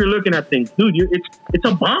 Imagine if you're looking at things, dude, it's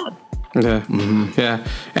a bomb. Yeah, yeah.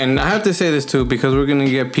 And I have to say this too, because we're going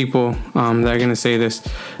to get people that are going to say this.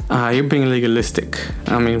 You're being legalistic.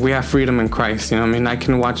 I mean, we have freedom in Christ. I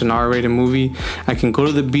can watch an R-rated movie. I can go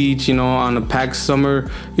to the beach, on a packed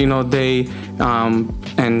summer, day.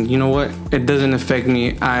 And you know what? It doesn't affect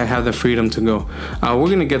me. I have the freedom to go. We're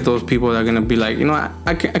going to get those people that are going to be like,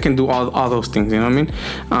 I can do all those things. You know what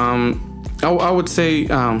I mean? I would say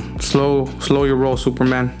slow your roll,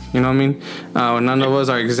 Superman. You know what I mean? None of us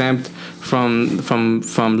are exempt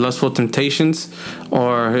from lustful temptations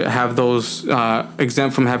or have those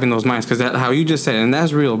exempt from having those minds, because how you just said it, and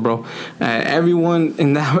that's real, bro. Everyone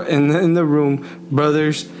in the room,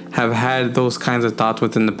 brothers, have had those kinds of thoughts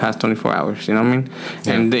within the past 24 hours. You know what I mean?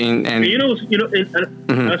 Yeah. And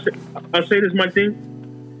I'll say this, my thing,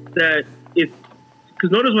 that it's.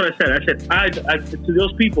 Because notice what I said. I said I to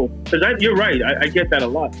those people, because you're right. I get that a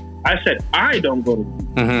lot. I said I don't go to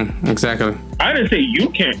beach. Exactly. I didn't say you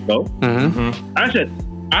can't go. I said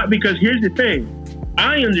because here's the thing.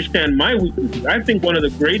 I understand my weaknesses. I think one of the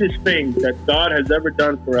greatest things that God has ever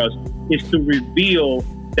done for us is to reveal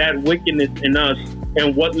that wickedness in us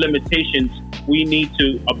and what limitations we need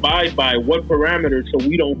to abide by, what parameters, so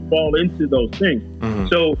we don't fall into those things.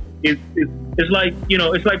 So it's like,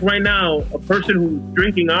 it's like right now, a person who's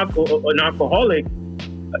drinking alcohol, an alcoholic,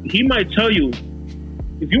 he might tell you,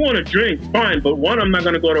 if you want to drink, fine, but one, I'm not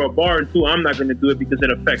going to go to a bar, and two, I'm not going to do it because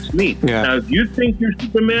it affects me. Yeah. Now, if you think you're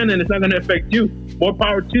Superman and it's not going to affect you, more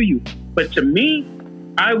power to you. But to me,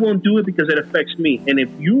 I won't do it because it affects me. And if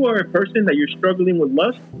you are a person that you're struggling with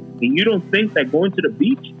lust, and you don't think that going to the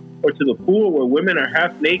beach or to the pool where women are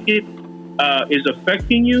half naked is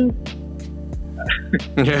affecting you,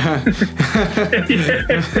 yeah,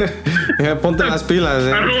 ponte las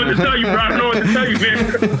pilas. I don't know what to tell you, bro. I don't know what to tell you,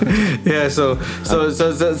 man. Yeah, so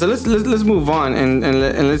let's move on and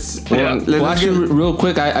let's. Actually, real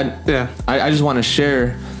quick, I just want to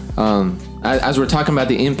share, as we're talking about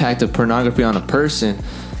the impact of pornography on a person,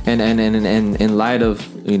 and in light of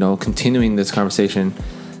continuing this conversation,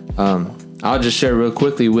 I'll just share real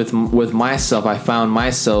quickly with myself. I found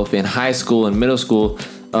myself in high school and middle school.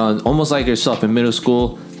 Almost like yourself, in middle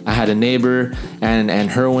school, I had a neighbor and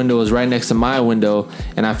her window was right next to my window,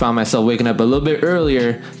 and I found myself waking up a little bit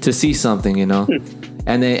earlier to see something, and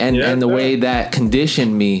the way that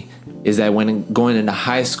conditioned me is that when going into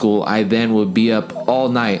high school, I then would be up all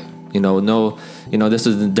night. This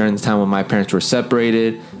was during the time when my parents were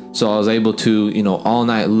separated, so I was able to all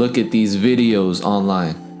night look at these videos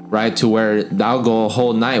online, right, to where I'll go a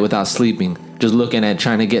whole night without sleeping, just looking at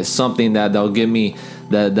trying to get something that'll give me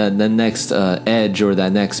the next edge or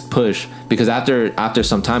that next push, because after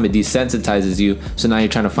some time it desensitizes you, so now you're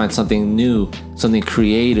trying to find something new, something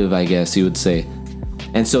creative, I guess you would say.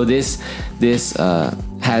 And so this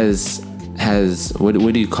has what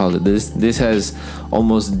do you call it, this has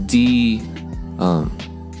almost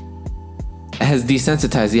has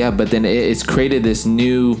desensitized, yeah, but then it's created this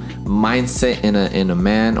new mindset in a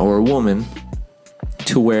man or a woman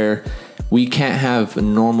to where we can't have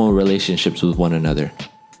normal relationships with one another.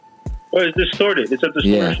 Well, it's distorted. It's a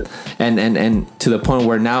distortion. Yeah, and to the point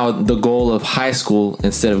where now the goal of high school,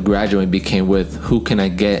 instead of graduating, became with who can I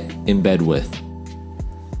get in bed with,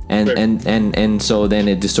 and so then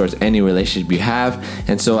it distorts any relationship you have.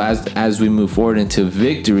 And so as we move forward into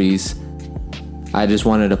victories, I just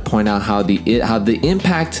wanted to point out how the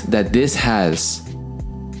impact that this has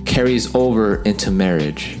carries over into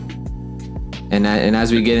marriage. And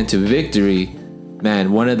as we get into victory,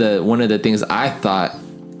 man, one of the things I thought,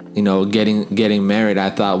 getting married, I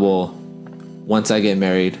thought, well, once I get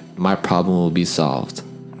married, my problem will be solved.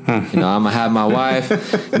 You know, I'm gonna have my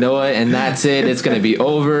wife. You know what? And that's it. It's gonna be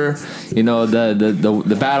over. You know,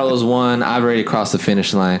 the battle is won. I've already crossed the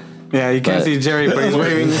finish line. Yeah, you can't see Jerry, but he's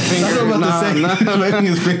waving his finger. Waving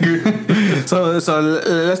his finger. So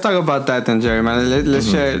let's talk about that then, Jerry, man. Let's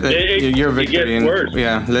share your victory. It gets worse.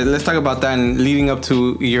 Yeah, let's talk about that and leading up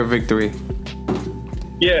to your victory.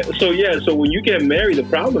 So when you get married, the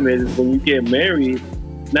problem is when you get married,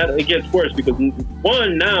 now it gets worse because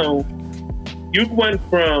one, now you went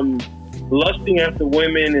from lusting after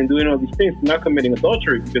women and doing all these things to not committing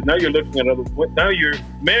adultery, because now you're looking at now you're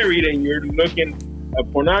married and you're looking at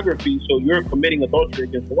pornography, so you're committing adultery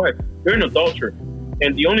against the wife. You're an adulterer,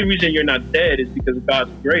 and the only reason you're not dead is because of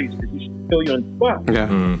God's grace, because He should kill you on the spot. Yeah.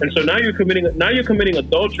 And so now you're committing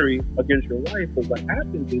adultery against your wife. But what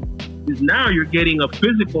happens is now you're getting a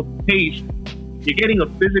physical taste. You're getting a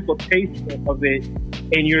physical taste of it,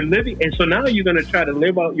 and you're living. And so now you're going to try to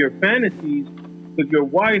live out your fantasies with your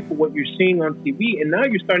wife for what you're seeing on TV. And now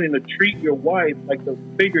you're starting to treat your wife like the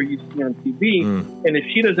figure you see on TV. And if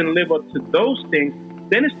she doesn't live up to those things,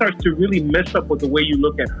 then it starts to really mess up with the way you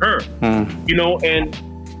look at her. You know, and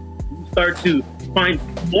you start to find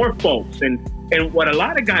more faults. And what a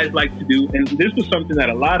lot of guys like to do, and this was something that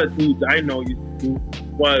a lot of dudes I know used to do,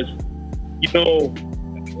 was, you know,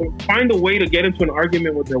 find a way to get into an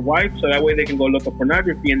argument with their wife so that way they can go look at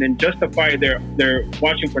pornography and then justify their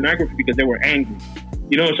watching pornography because they were angry.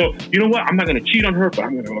 You know, so, you know what? I'm not going to cheat on her, but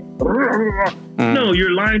I'm going to... No,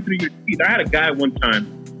 you're lying through your teeth. I had a guy one time,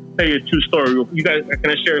 tell you a true story. You guys, can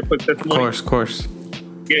I share a quick testimony? Of course.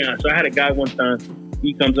 Yeah, so I had a guy one time,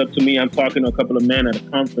 he comes up to me, I'm talking to a couple of men at a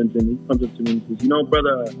conference, and he comes up to me and says, you know,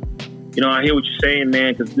 brother, you know, I hear what you're saying,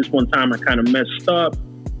 man, because this one time I kind of messed up.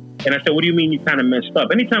 And I said, what do you mean you kind of messed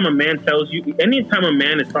up? Anytime a man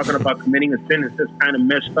is talking about committing a sin and says kind of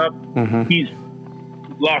messed up, he's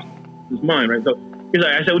lost his mind, right? So he's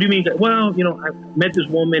like, I said, what do you mean? Said, well, you know, I met this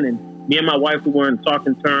woman and me and my wife, we weren't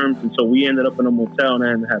talking terms. And so we ended up in a motel and I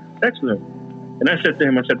had to have sex with her. And I said to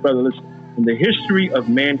him, I said, brother, listen, in the history of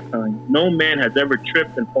mankind, no man has ever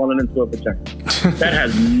tripped and fallen into a vagina. That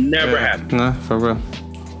has never happened. No, for real.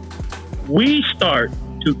 We start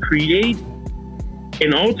to create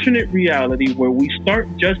an alternate reality where we start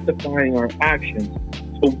justifying our actions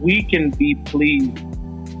so we can be pleased,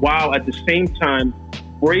 while at the same time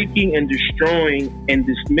breaking and destroying and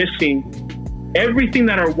dismissing everything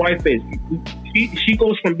that our wife is. She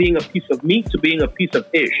goes from being a piece of meat to being a piece of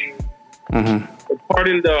ish.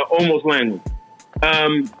 Pardon the almost language.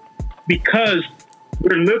 Because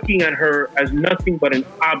we're looking at her as nothing but an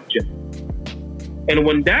object. And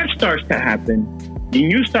when that starts to happen, and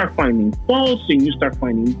you start finding faults, and you start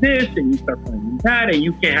finding this, and you start finding that, and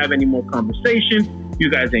you can't have any more conversation. You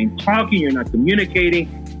guys ain't talking, you're not communicating.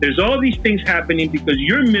 There's all these things happening because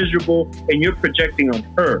you're miserable and you're projecting on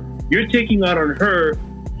her. You're taking out on her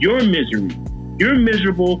your misery. You're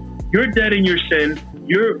miserable, you're dead in your sin,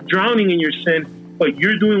 you're drowning in your sin, but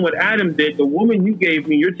you're doing what Adam did. The woman you gave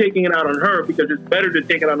me, you're taking it out on her because it's better to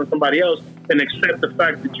take it out on somebody else than accept the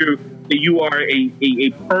fact that you are a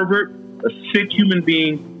pervert, a sick human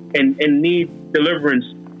being, and need deliverance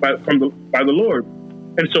by the Lord.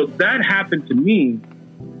 And so that happened to me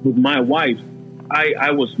with my wife.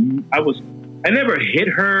 I never hit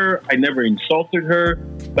her, I never insulted her,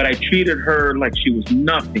 but I treated her like she was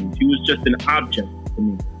nothing. She was just an object to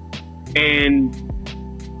me.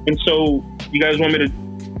 And so you guys want me to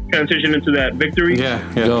transition into that victory?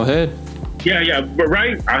 Yeah. Go ahead. Yeah, but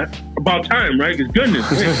right, about time, right? It's goodness.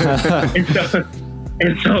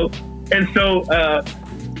 And so,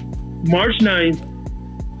 March 9th,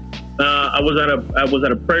 I was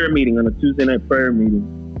at a prayer meeting, on a Tuesday night prayer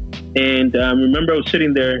meeting, and remember I was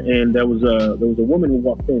sitting there, and there was a woman who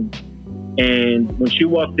walked in, and when she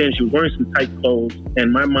walked in, she was wearing some tight clothes,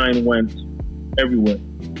 and my mind went everywhere.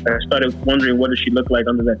 I started wondering, what does she look like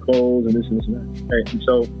under that clothes, and this and this and that. Right? And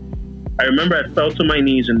so I remember I fell to my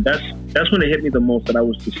knees, and that's when it hit me the most, that I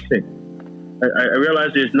was just sick. I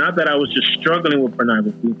realized it's not that I was just struggling with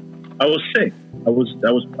pornography. I was sick. I was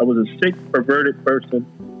a sick, perverted person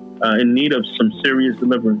in need of some serious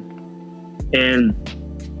deliverance. And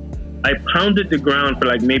I pounded the ground for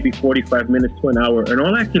like maybe 45 minutes to an hour. And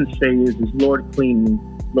all I can say is Lord, clean me.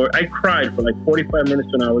 Lord, I cried for like 45 minutes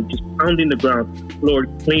to an hour, just pounding the ground. Lord,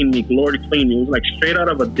 clean me. Lord, clean me. It was like straight out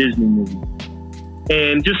of a Disney movie.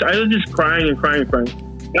 And I was just crying and crying and crying.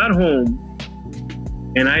 Got home,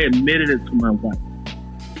 and I admitted it to my wife.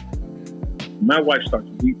 My wife started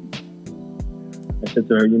weeping. I said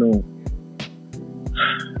to her, you know,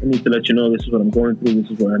 I need to let you know this is what I'm going through.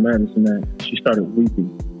 This is where I'm at, this and that. She started weeping.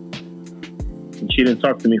 And she didn't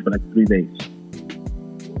talk to me for like 3 days.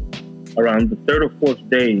 around the third or fourth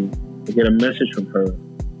day, I get a message from her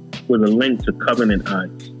with a link to Covenant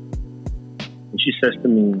Eyes. And she says to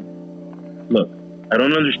me, look, I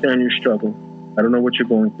don't understand your struggle. I don't know what you're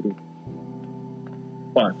going through.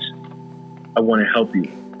 But I want to help you.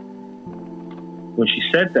 When she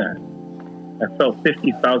said that, I felt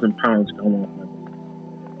 50,000 pounds come off my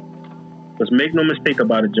back. Because make no mistake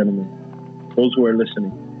about it, gentlemen, those who are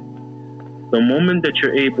listening, the moment that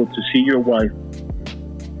you're able to see your wife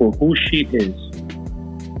for who she is,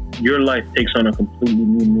 your life takes on a completely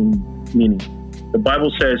new meaning. The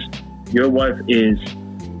Bible says your wife is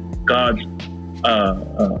God's,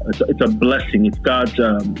 it's a blessing. It's God's,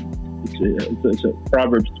 it's a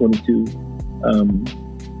Proverbs 22.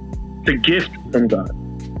 It's a gift from God.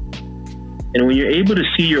 And when you're able to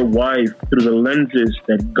see your wife through the lenses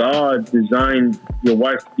that God designed your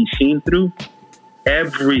wife to be seen through,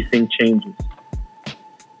 everything changes.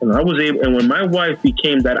 And and when my wife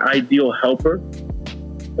became that ideal helper,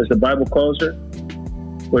 as the Bible calls her,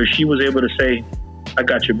 where she was able to say, I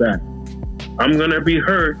got your back. I'm going to be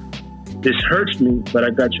hurt. This hurts me, but I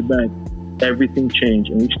got your back. Everything changed.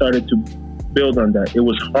 And we started to build on that. It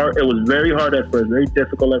was hard. It was very hard at first, very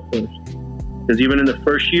difficult at first. Because even in the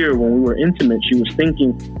first year when we were intimate, she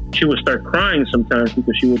would start crying sometimes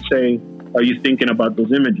because she would say, are you thinking about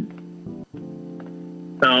those images?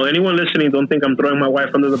 Now, anyone listening, don't think I'm throwing my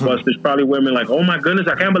wife under the bus. There's probably women like, oh my goodness,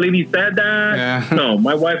 I can't believe he said that. Yeah. No,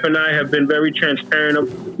 my wife and I have been very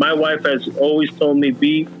transparent. My wife has always told me,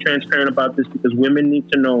 be transparent about this because women need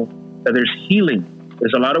to know that there's healing.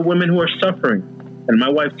 There's a lot of women who are suffering. And my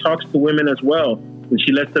wife talks to women as well. And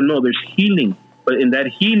she lets them know there's healing. But in that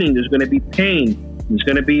healing, there's going to be pain. There's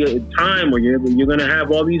going to be a time where you're going to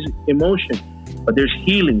have all these emotions. But there's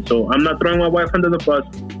healing. So I'm not throwing my wife under the bus.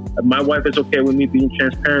 My wife is okay with me being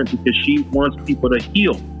transparent because she wants people to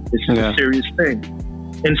heal. This is a serious thing.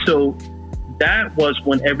 And so that was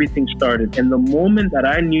when everything started. And the moment that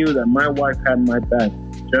I knew that my wife had my back,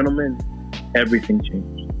 gentlemen, everything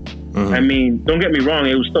changed. Mm-hmm. I mean, don't get me wrong.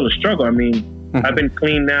 It was still a struggle. I mean, I've been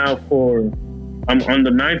clean now I'm on the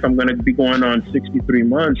 9th. I'm going to be going on 63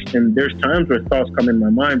 months. And there's times where thoughts come in my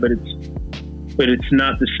mind, but it's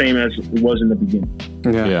not the same as it was in the beginning.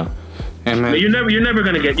 Yeah. But you're never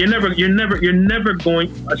going to get, you're never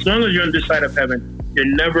going, as long as you're on this side of heaven, you're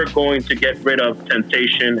never going to get rid of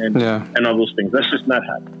temptation and all those things. That's just not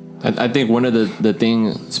happening. I think one of the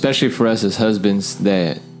things, especially for us as husbands,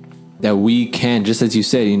 that we can, just as you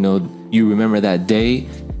said, you remember that day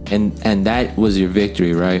and that was your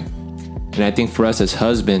victory, right? And I think for us as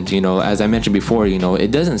husbands, as I mentioned before,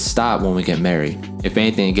 it doesn't stop when we get married. If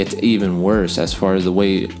anything, it gets even worse as far as the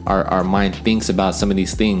way our mind thinks about some of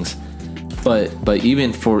these things. But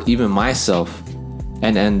even for myself,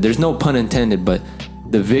 and there's no pun intended, but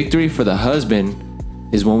the victory for the husband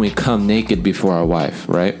is when we come naked before our wife,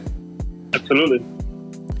 right? Absolutely.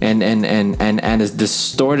 And as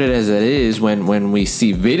distorted as it is when we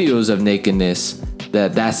see videos of nakedness,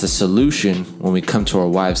 that's the solution when we come to our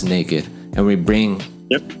wives naked and we bring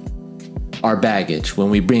our baggage, when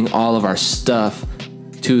we bring all of our stuff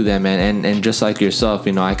to them. And just like yourself,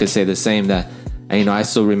 I could say the same, that I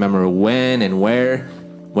still remember when and where,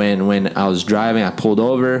 when I was driving, I pulled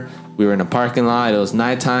over, we were in a parking lot, it was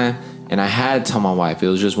nighttime, and I had to tell my wife. It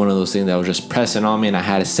was just one of those things that was just pressing on me, and I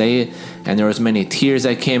had to say it. And there was many tears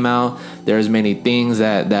that came out. There was many things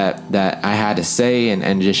that I had to say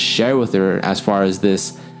and just share with her as far as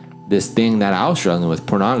this thing that I was struggling with,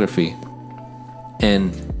 pornography.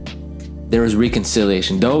 And there was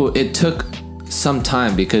reconciliation, though it took some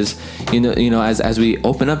time, because as we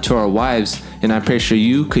open up to our wives, and I'm pretty sure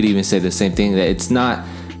you could even say the same thing, that it's not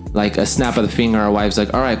like a snap of the finger. Our wife's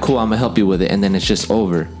like, all right, cool, I'm gonna help you with it, and then it's just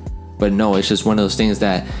over. But no, it's just one of those things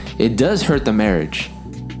that it does hurt the marriage,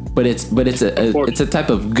 but it's a type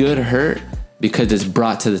of good hurt because it's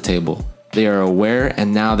brought to the table. They are aware,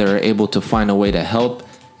 and now they're able to find a way to help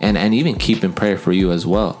and even keep in prayer for you as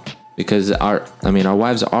well, because our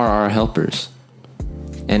wives are our helpers.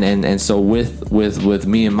 And so with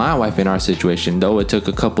me and my wife in our situation, though it took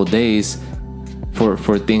a couple days for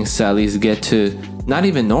things to at least get to not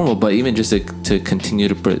even normal, but even just to continue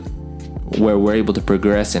to where we're able to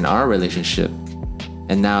progress in our relationship.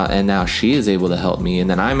 And now she is able to help me, and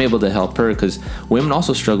then I'm able to help her, because women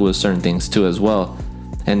also struggle with certain things too as well.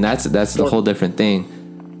 And that's the whole different thing.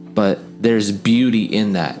 But there's beauty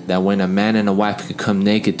in that when a man and a wife could come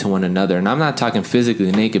naked to one another, and I'm not talking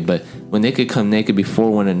physically naked, but when they could come naked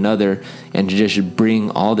before one another and just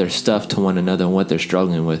bring all their stuff to one another and what they're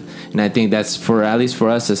struggling with. And I think that's at least for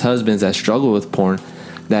us as husbands that struggle with porn,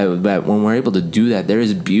 that when we're able to do that, there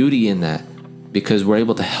is beauty in that. because we're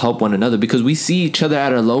able to help one another, because we see each other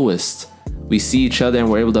at our lowest. We see each other and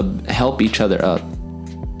we're able to help each other up.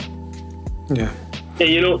 Yeah. And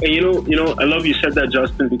you know, I love you said that,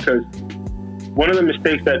 Justin, because one of the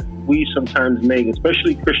mistakes that we sometimes make,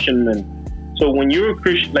 especially Christian men. So when you're a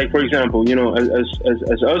Christian, like for example, you know,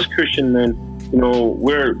 as us Christian men, you know,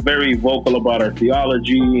 we're very vocal about our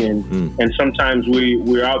theology, and sometimes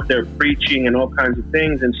we're out there preaching and all kinds of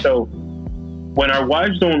things. And so when our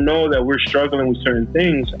wives don't know that we're struggling with certain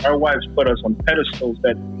things, our wives put us on pedestals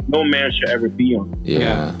that no man should ever be on.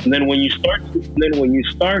 Yeah. And then when you start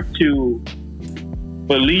to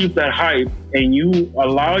believe that hype and you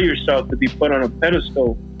allow yourself to be put on a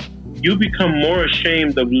pedestal, you become more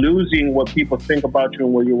ashamed of losing what people think about you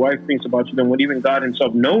and what your wife thinks about you than what even God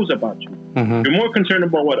himself knows about you. Mm-hmm. You're more concerned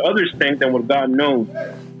about what others think than what God knows.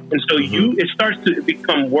 And so it starts to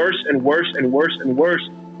become worse and worse and worse and worse,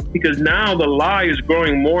 because now the lie is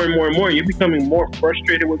growing more and more and more. You're becoming more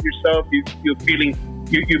frustrated with yourself. You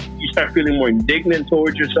start feeling more indignant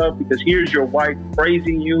towards yourself, because here's your wife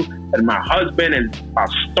praising you, and my husband, el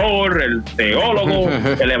pastor, el teólogo,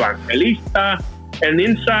 el evangelista. And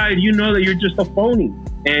inside, you know that you're just a phony,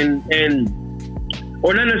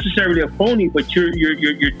 or not necessarily a phony, but you're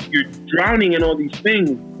drowning in all these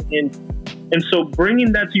things. And so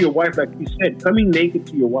bringing that to your wife, like you said, coming naked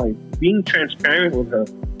to your wife, being transparent with her,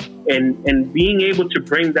 and being able to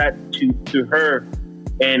bring that to her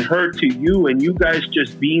and her to you, and you guys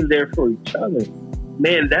just being there for each other,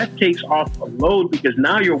 man, that takes off a load, because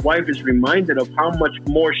now your wife is reminded of how much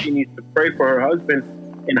more she needs to pray for her husband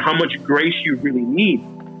and how much grace you really need.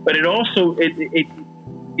 But it also it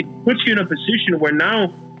puts you in a position where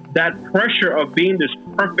now that pressure of being this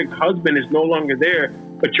perfect husband is no longer there,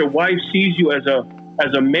 but your wife sees you as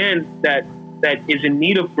a man that is in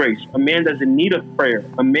need of grace, a man that's in need of prayer,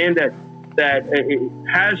 a man that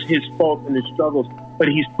has his faults and his struggles, but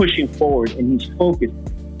he's pushing forward and he's focused.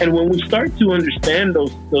 And when we start to understand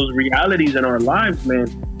those realities in our lives, man,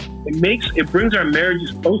 it brings our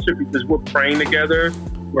marriages closer, because we're praying together,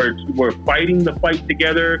 we're fighting the fight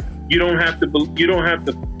together. You don't have to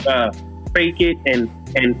fake it and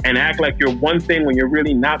act like you're one thing when you're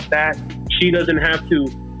really not that. She doesn't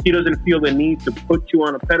feel the need to put you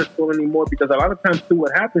on a pedestal anymore, because a lot of times too,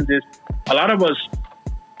 what happens is a lot of us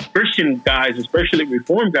Christian guys, especially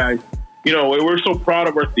Reformed guys, you know, we're so proud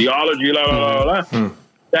of our theology, blah, blah, blah, blah,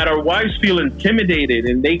 that our wives feel intimidated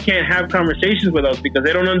and they can't have conversations with us because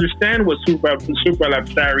they don't understand what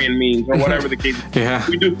supralapsarian means, or whatever the case is. Yeah.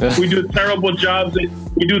 We do terrible jobs.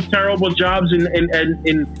 We do terrible jobs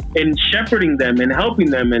in shepherding them and helping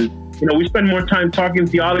them. And, you know, we spend more time talking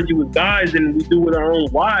theology with guys than we do with our own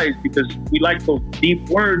wives, because we like those deep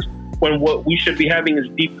words, when what we should be having is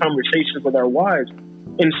deep conversations with our wives.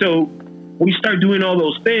 And so we start doing all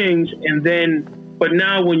those things, but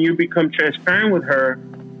now when you become transparent with her,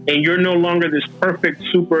 and you're no longer this perfect,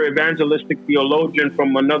 super evangelistic theologian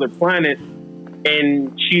from another planet,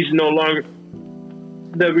 and she's no longer,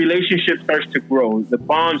 the relationship starts to grow, the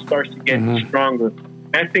bond starts to get stronger.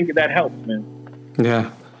 I think that helps, man. Yeah,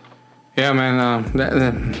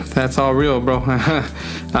 man. That's all real, bro.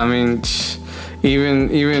 I mean, even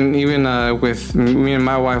with me and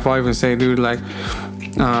my wife, I'll even say, dude, like,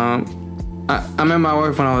 I met my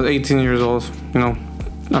wife when I was 18 years old. You know,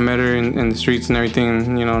 I met her in the streets and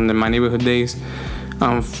everything, you know, in my neighborhood days.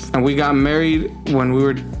 And we got married when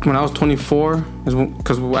I was 24,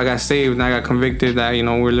 because I got saved and I got convicted that, you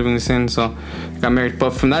know, we were living in sin, so I got married.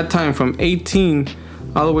 But from that time, from 18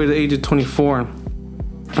 all the way to the age of 24,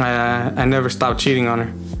 I never stopped cheating on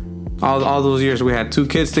her. All those years we had 2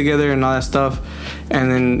 kids together and all that stuff.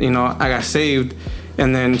 And then, you know, I got saved,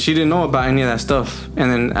 and then she didn't know about any of that stuff. And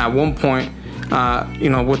then at one point, you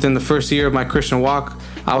know, within the first year of my Christian walk,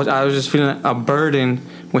 I was just feeling a burden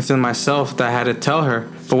within myself that I had to tell her.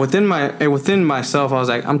 But within myself, I was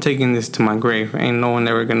like, I'm taking this to my grave. Ain't no one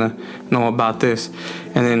ever gonna know about this.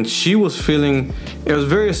 And then she was feeling, it was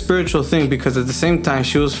very a spiritual thing, because at the same time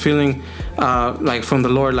she was feeling like from the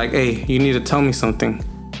Lord, like, hey, you need to tell me something.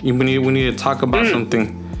 We need to talk about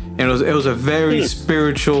something. And it was a very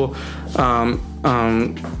spiritual thing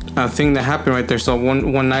that happened right there. So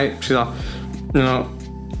one night she's like, you know,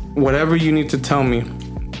 whatever you need to tell me,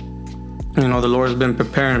 you know, the Lord's been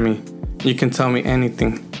preparing me. You can tell me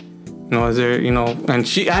anything. You know, is there, you know, and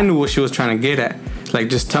I knew what she was trying to get at. Like,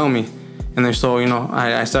 just tell me. And then so, you know,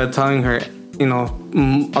 I started telling her, you know,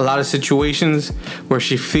 a lot of situations where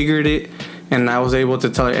she figured it, and I was able to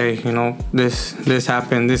tell her, hey, you know, this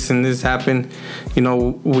happened, this and this happened. You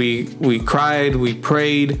know, we cried, we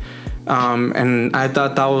prayed, And I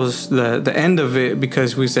thought that was the end of it,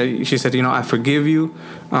 because she said, I forgive you.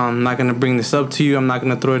 I'm not going to bring this up to you. I'm not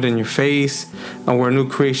going to throw it in your face. We're new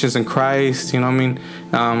creations in Christ. You know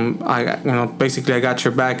what I mean? Basically I got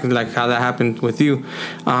your back, like how that happened with you.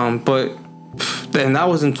 But then that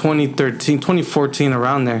was in 2014,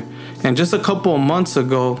 around there. And just a couple of months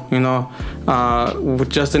ago, with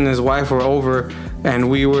Justin and his wife were over, and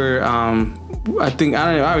we were, I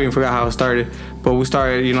even forgot how it started, but we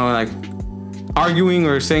started, like arguing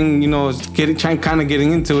or saying,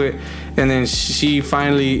 getting into it. And then she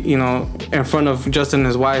finally, in front of Justin and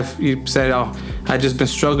his wife, said, "Oh, I just been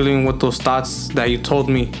struggling with those thoughts that you told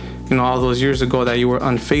me, all those years ago, that you were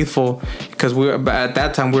unfaithful." Because at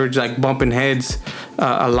that time we were just like bumping heads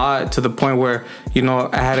a lot, to the point where,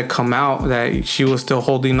 I had to come out that she was still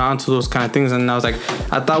holding on to those kind of things. And I was like,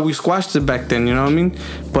 I thought we squashed it back then, you know what I mean?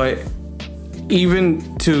 But even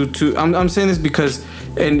I'm saying this because,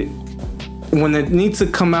 and when it needs to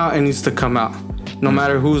come out, it needs to come out, no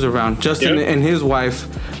matter who's around. Justin and his wife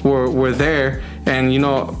were there, and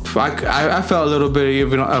I felt a little bit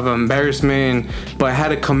even of embarrassment, but I had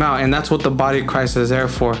to come out, and that's what the body of Christ is there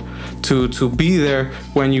for, to be there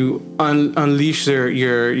when you unleash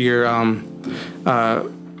your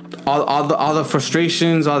all the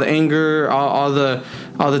frustrations, all the anger, all the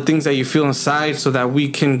things that you feel inside, so that we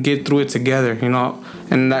can get through it together,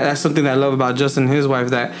 And that's something that I love about Justin and his wife,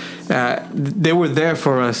 that they were there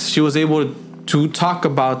for us. She was able to talk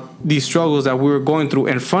about these struggles that we were going through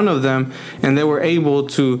in front of them, and they were able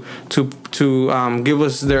to give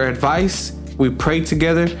us their advice. We prayed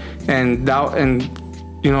together, and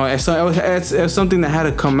it's something that had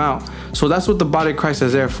to come out. So that's what the body of Christ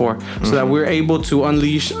is there for, so that we're able to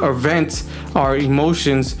unleash or vent our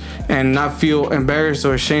emotions and not feel embarrassed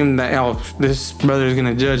or ashamed that, this brother is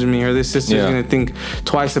gonna judge me, or this sister is gonna think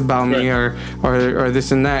twice about me, or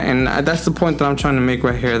this and that. And that's the point that I'm trying to make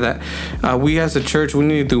right here, that we as a church, we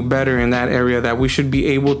need to do better in that area, that we should be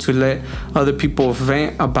able to let other people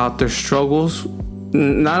vent about their struggles,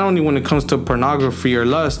 not only when it comes to pornography or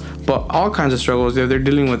lust, but all kinds of struggles. If they're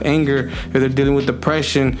dealing with anger, if they're dealing with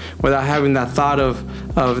depression, without having that thought of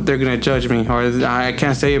they're gonna judge me, or I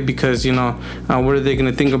can't say it because what are they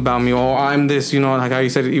gonna think about me, or I'm this, like how you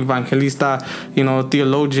said, evangelista,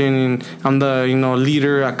 theologian, and I'm the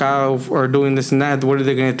leader acá, or doing this and that. What are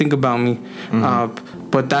they gonna think about me?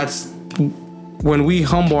 But that's when we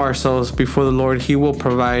humble ourselves before the Lord, He will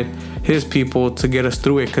provide His people to get us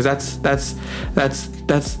through it, because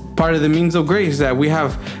that's part of the means of grace, that we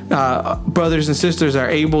have brothers and sisters that are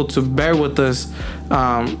able to bear with us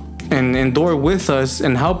and endure with us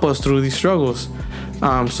and help us through these struggles.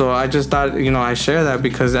 So I just thought, I share that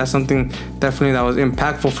because that's something definitely that was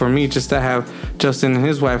impactful for me, just to have Justin and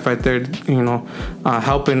his wife right there,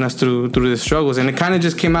 helping us through the struggles. And it kind of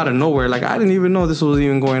just came out of nowhere. Like, I didn't even know this was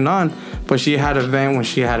even going on, but she had a vent when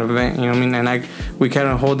she had a vent, you know what I mean? And we kind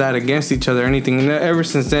of hold that against each other or anything. And ever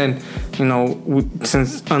since then,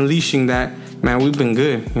 since unleashing that, man, we've been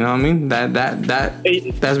good, you know what I mean?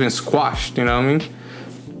 That's been squashed, you know what I mean?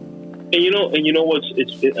 And you know what's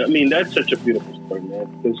that's such a beautiful story, man,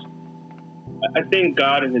 because I think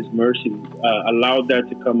God in His mercy allowed that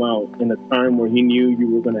to come out in a time where He knew you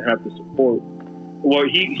were going to have the support. Well,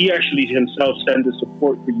 He actually Himself sent the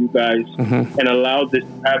support for you guys, and allowed this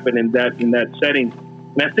to happen in that setting.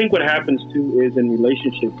 And I think what happens too is in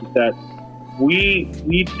relationships is that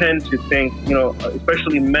we tend to think,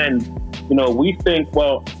 especially men, we think,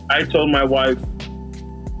 well, I told my wife,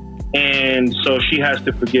 and so she has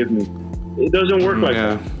to forgive me. It doesn't work like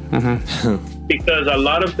that. Because a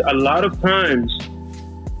lot of times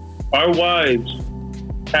our wives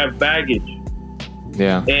have baggage.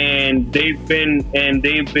 Yeah. And they've been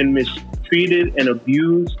mistreated and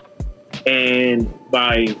abused, and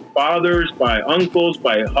by fathers, by uncles,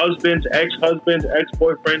 by husbands, ex-husbands,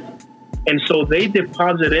 ex-boyfriends. And so they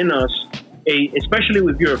deposit in us especially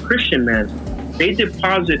if you're a Christian man,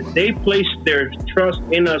 they place their trust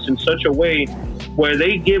in us in such a way where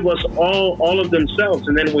they give us all of themselves.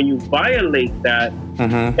 And then when you violate that,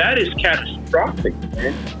 that is catastrophic,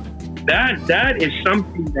 man. That is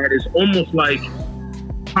something that is almost like,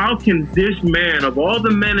 how can this man, of all the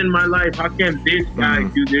men in my life, how can this guy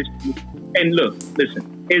do this? And look,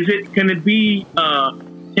 listen, can it be,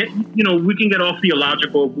 we can get all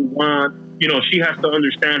theological if we want. She has to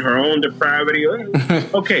understand her own depravity.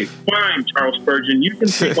 Okay, fine, Charles Spurgeon, you can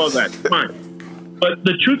take all that, fine. But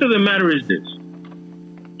the truth of the matter is this.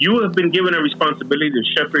 You have been given a responsibility to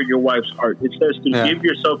shepherd your wife's heart. It says to give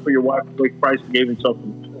yourself for your wife the way Christ gave Himself for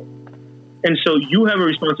Himself. And so you have a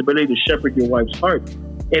responsibility to shepherd your wife's heart.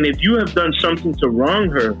 And if you have done something to wrong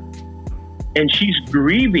her, and she's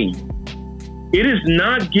grieving it is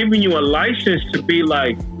not giving you a license to be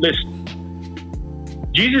like, listen,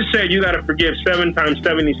 Jesus said you got to forgive 7 times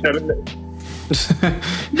 77 days.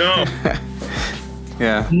 No.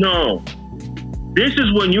 Yeah. No. This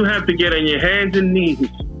is when you have to get on your hands and knees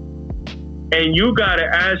and you got to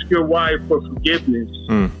ask your wife for forgiveness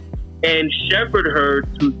and shepherd her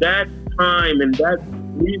through that time and that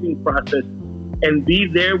grieving process and be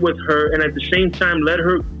there with her, and at the same time let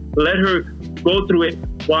her go through it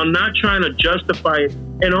while not trying to justify it,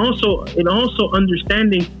 and also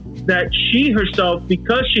understanding that she herself,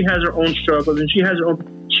 because she has her own struggles and she herself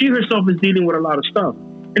is dealing with a lot of stuff.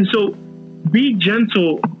 And so be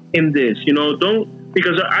gentle in this, don't,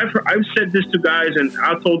 because I've said this to guys, and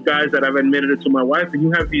I've told guys that I've admitted it to my wife, and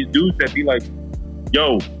you have these dudes that be like,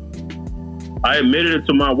 yo, I admitted it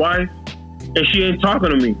to my wife and she ain't talking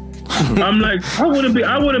to me. I'm like, I wouldn't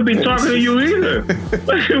be talking to you either.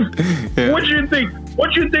 Yeah. What you think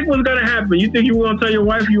was gonna happen? You think you were gonna tell your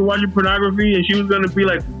wife you were watching pornography and she was gonna be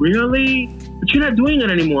like, really? But you're not doing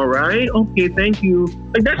it anymore, right? Okay, thank you.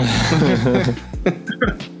 Like that's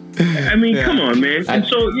I mean, come on, man. And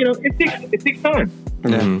so, it takes time.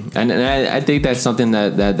 Yeah. And I think that's something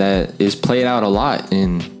that is played out a lot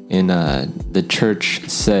in the church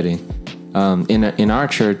setting. In our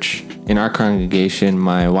church, in our congregation,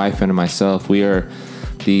 my wife and myself, we are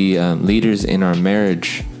the leaders in our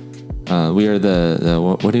marriage. We are the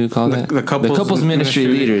what do you call that? The couples ministry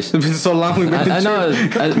leaders. It's been so long we've been I know,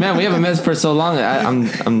 man. We haven't met for so long.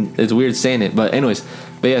 I'm. It's weird saying it, but anyways.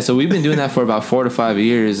 But yeah, so we've been doing that for about 4 to 5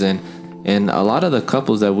 years, and a lot of the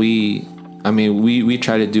couples that we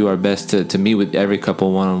try to do our best to meet with every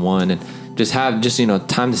couple one-on-one and just have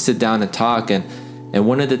time to sit down and talk. And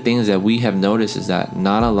one of the things that we have noticed is that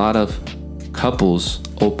not a lot of couples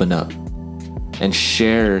open up and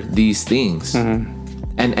share these things.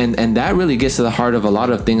 And that really gets to the heart of a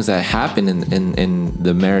lot of things that happen in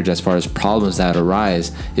the marriage as far as problems that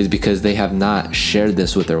arise, is because they have not shared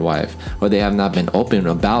this with their wife, or they have not been open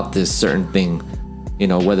about this certain thing,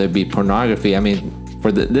 whether it be pornography. I mean,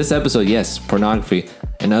 for this episode, yes, pornography,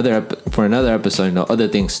 and for another episode, other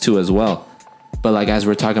things too as well. But like, as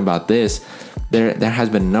we're talking about this, there has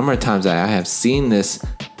been a number of times that I have seen this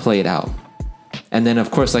played out. And then, of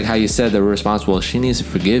course, like how you said, the response, well, she needs to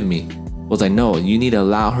forgive me. Was like, no, you need to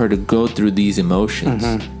allow her to go through these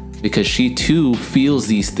emotions, because she too feels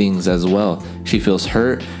these things as well. She feels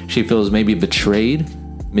hurt. She feels maybe betrayed,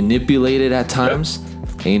 manipulated at times.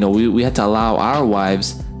 And, we had to allow our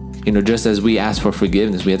wives, just as we ask for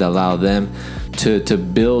forgiveness, we had to allow them to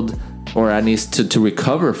build, or at least to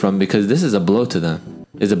recover from, because this is a blow to them.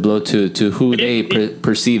 It's a blow to who they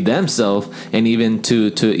perceive themselves, and even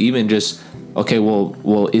to even just, okay,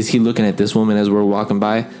 well, is he looking at this woman as we're walking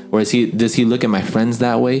by, or does he look at my friends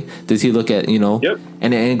that way? Does he look at, Yep.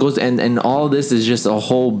 And it goes, and all this is just a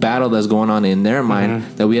whole battle that's going on in their mind,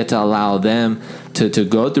 that we have to allow them to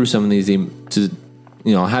go through some of these, to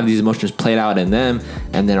have these emotions played out in them.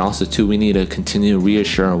 And then also too, we need to continue to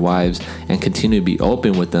reassure our wives and continue to be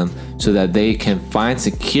open with them, so that they can find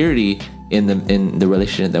security in the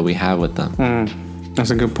relationship that we have with them.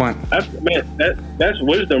 That's a good point. That's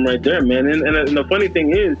wisdom right there, man. And the funny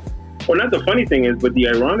thing is, or not the funny thing is, but the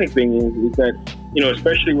ironic thing is that,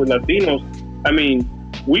 especially with Latinos, I mean,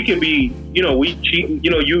 we can be, we cheat,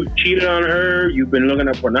 you cheated on her, you've been looking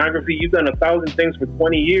at pornography, you've done 1,000 things for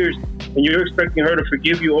 20 years, and you're expecting her to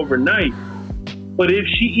forgive you overnight. But if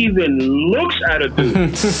she even looks at a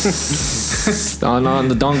dude...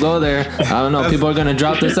 no, don't go there. I don't know. People are going to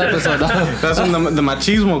drop this episode. That's when the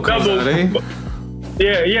machismo comes out, eh?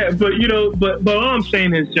 Yeah, but all I'm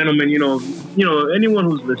saying is, gentlemen, anyone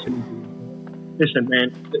who's listening, listen,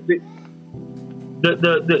 man.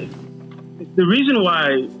 The reason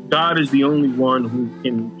why God is the only one who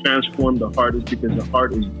can transform the heart is because the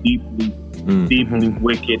heart is deeply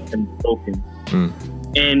wicked and broken.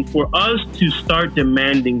 And for us to start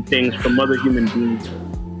demanding things from other human beings,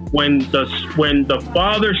 when the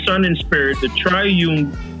Father, Son, and Spirit, the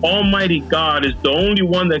triune Almighty God, is the only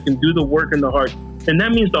one that can do the work in the heart, and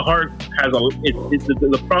that means the heart has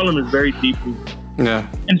the problem is very deeply. Yeah.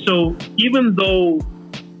 And so even though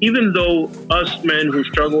us men who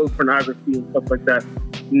struggle with pornography and stuff like that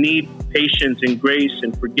need patience and grace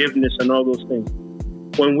and forgiveness and all those things,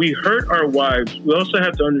 when we hurt our wives, we also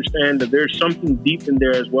have to understand that there's something deep in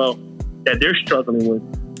there as well that they're struggling with.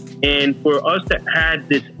 And for us to add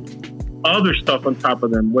this other stuff on top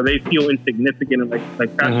of them, where they feel insignificant, and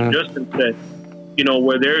like Pastor Justin said,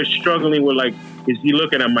 where they're struggling with, like, is he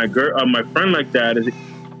looking at my my friend like that? Is it,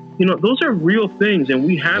 those are real things, and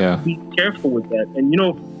we have to be careful with that. And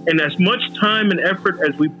and as much time and effort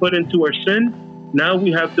as we put into our sin, now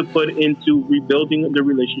we have to put into rebuilding the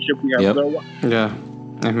relationship we have with our wife. Yeah.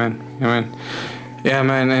 Amen. Yeah,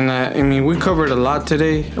 man, and I mean, we covered a lot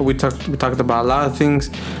today. We talked about a lot of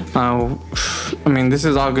things. I mean, this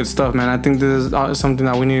is all good stuff, man. I think this is something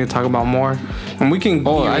that we need to talk about more, and we can.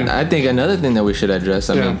 I think another thing that we should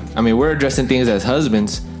address. I mean, we're addressing things as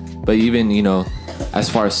husbands, but even as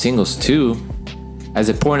far as singles too, as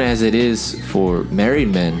important as it is for married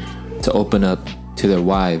men to open up to their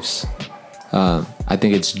wives, I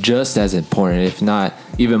think it's just as important, if not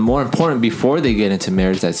even more important, before they get into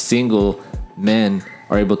marriage, that single men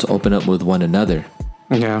are able to open up with one another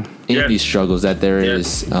in these struggles, that there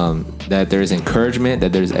is encouragement,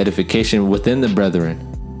 that there's edification within the brethren.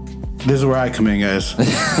 This is where I come in, guys. The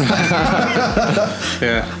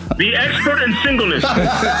expert in singleness.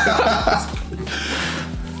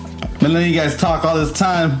 Been letting you guys talk all this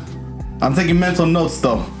time. I'm taking mental notes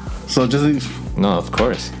though, so just no, of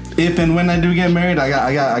course. If and when I do get married,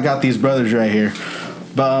 I got these brothers right here.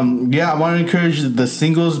 But I want to encourage the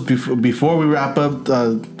singles before we wrap up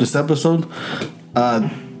this episode.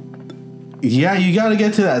 You got to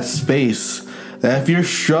get to that space that if you're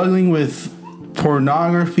struggling with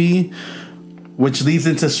pornography, which leads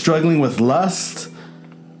into struggling with lust,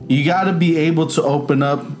 you got to be able to open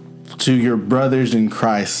up to your brothers in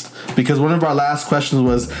Christ. Because one of our last questions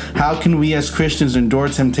was, how can we as Christians endure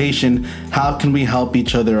temptation? How can we help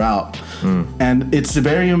each other out? And it's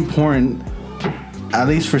very important, at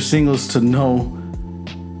least for singles, to know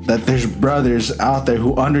that there's brothers out there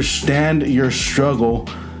who understand your struggle,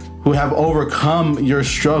 who have overcome your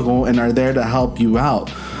struggle and are there to help you out.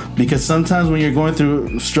 Because sometimes when you're going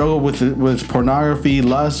through struggle with pornography,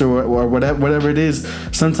 lust, or whatever it is,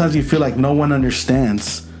 sometimes you feel like no one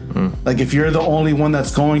understands. Like if you're the only one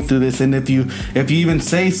that's going through this, and if you even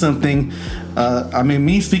say something, I mean,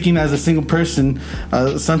 me speaking as a single person,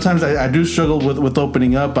 sometimes I do struggle with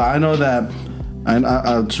opening up. But I know that, and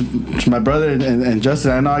to my brother and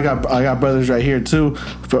Justin, I know I got brothers right here too,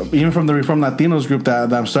 even from the Reformed Latinos group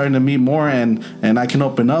that I'm starting to meet more and I can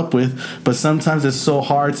open up with. But sometimes it's so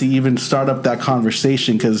hard to even start up that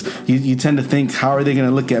conversation, because you tend to think, how are they going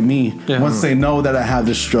to look at me once they know that I have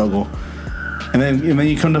this struggle? And then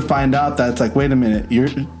you come to find out that it's like, wait a minute,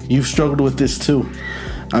 you've struggled with this too.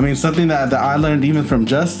 I mean, something that I learned even from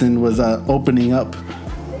Justin was opening up.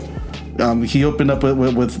 He opened up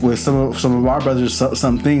with some of our brothers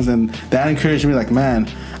some things, and that encouraged me. Like, man,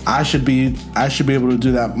 I should be able to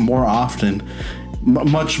do that more often,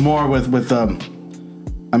 much more with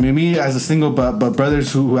I mean, me as a single, but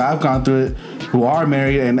brothers who have gone through it, who are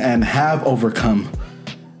married and have overcome.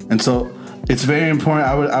 And so it's very important.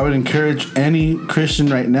 I would encourage any Christian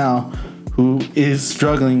right now who is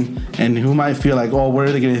struggling and who might feel like, oh, what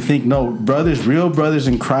are they going to think? No, real brothers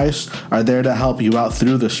in Christ are there to help you out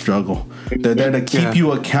through the struggle. They're there to keep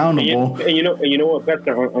you accountable. And you know what,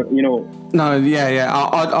 Pastor? No,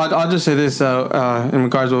 I'll just say this in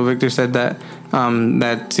regards to what Victor said, that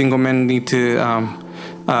that single men need to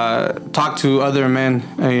talk to other men,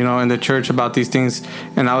 in the church about these things.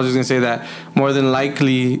 And I was just gonna say that more than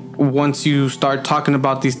likely, once you start talking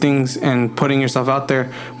about these things and putting yourself out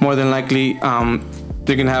there, more than likely,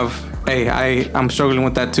 they're gonna have, hey, I'm struggling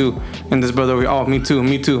with that too. And this brother, oh, me too.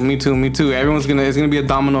 It's gonna be a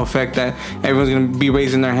domino effect that everyone's gonna be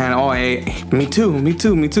raising their hand. Oh, hey, me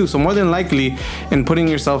too. So more than likely, in putting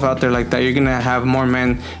yourself out there like that, you're gonna have more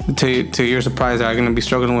men, to your surprise, that are gonna be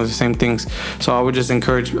struggling with the same things. So I would just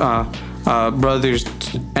encourage brothers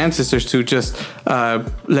and sisters to just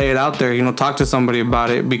lay it out there. Talk to somebody about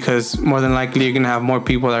it, because more than likely you're gonna have more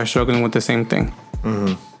people that are struggling with the same thing.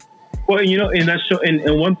 Mm-hmm. Well, and that's so.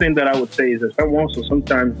 And one thing that I would say is that also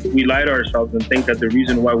sometimes we lie to ourselves and think that the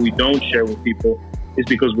reason why we don't share with people is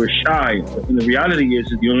because we're shy. And the reality is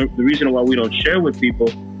the reason why we don't share with people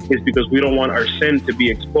is because we don't want our sin to be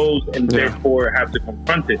exposed and therefore have to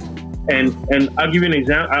confront it. And I'll give you an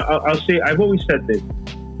example. I'll say, I've always said this: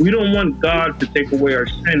 we don't want God to take away our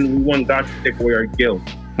sin. We want God to take away our guilt.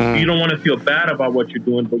 You don't want to feel bad about what you're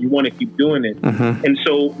doing, but you want to keep doing it. And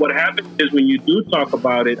so what happens is when you do talk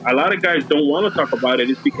about it, a lot of guys don't want to talk about it.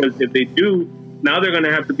 It's because if they do, now they're going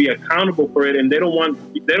to have to be accountable for it, and they don't want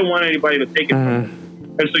anybody to take it from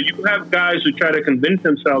them. And so you have guys who try to convince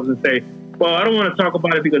themselves and say, well, I don't want to talk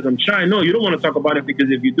about it because I'm shy. No, you don't want to talk about it because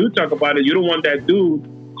if you do talk about it, you don't want that dude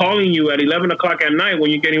calling you at 11 o'clock at night when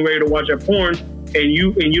you're getting ready to watch a porn, and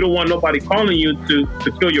you don't want nobody calling you to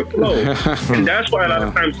kill your flow. And that's why a lot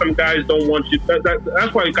of times some guys don't want you.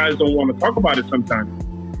 That's why guys don't want to talk about it sometimes.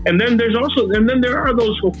 And then there are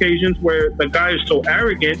those occasions where the guy is so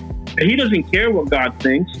arrogant that he doesn't care what God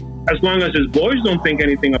thinks, as long as his boys don't think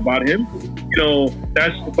anything about him.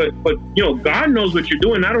 That's but God knows what you're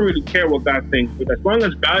doing. I don't really care what God thinks, but as long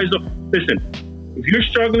as guys don't listen, if you're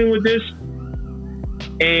struggling with this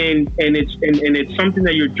and it's something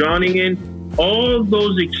that you're drowning in, all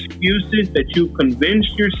those excuses that you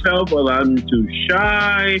convinced yourself, well, I'm too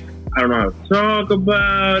shy, I don't know how to talk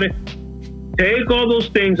about it. Take all those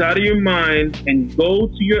things out of your mind and go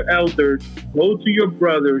to your elders, go to your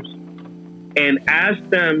brothers, and ask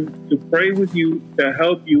them to pray with you, to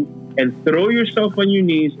help you, and throw yourself on your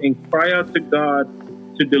knees and cry out to God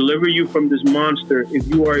to deliver you from this monster if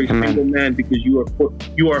you are a single man, because you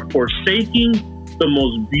are forsaking the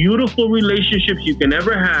most beautiful relationships you can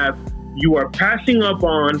ever have. You are passing up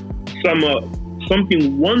on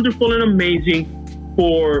something wonderful and amazing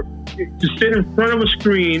to sit in front of a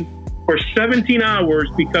screen for 17 hours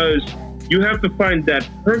because you have to find that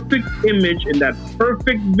perfect image and that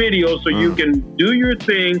perfect video so you can do your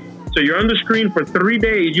thing. So you're on the screen for 3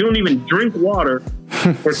 days. You don't even drink water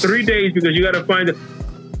for 3 days because you got to find it.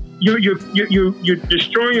 You're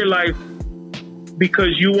destroying your life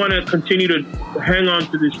because you want to continue to hang on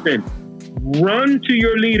to this thing. Run to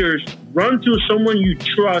your leaders. Run to someone you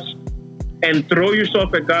trust and throw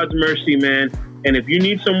yourself at God's mercy, man. And if you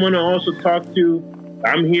need someone to also talk to,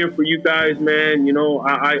 I'm here for you guys, man.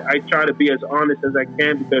 I try to be as honest as I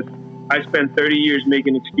can because I spent 30 years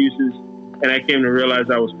making excuses and I came to realize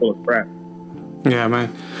I was full of crap. Yeah,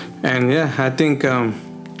 man. And yeah, I think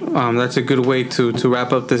that's a good way to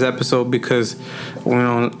wrap up this episode because,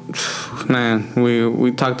 man,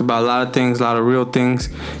 we talked about a lot of things, a lot of real things.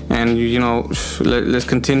 And, let's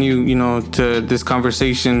continue, to this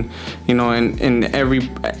conversation, in every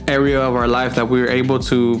area of our life that we're able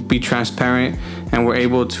to be transparent and we're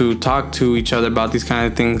able to talk to each other about these kind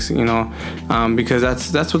of things, because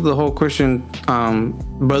that's what the whole Christian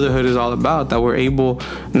brotherhood is all about. That we're able,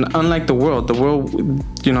 unlike the world,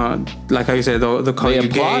 like I said, they'll call you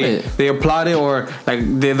gay. They applaud it, or like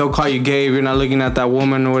they'll call you gay if you're not looking at that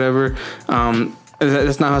woman or whatever.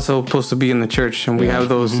 That's not how it's supposed to be in the church, and we have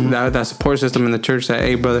those that support system in the church. That,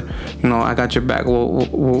 hey, brother, I got your back.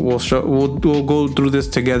 We'll go through this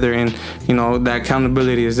together, and that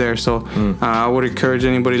accountability is there. So I would encourage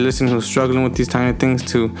anybody listening who's struggling with these kind of things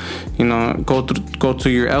to, go to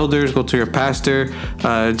your elders, go to your pastor.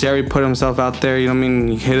 Jerry put himself out there.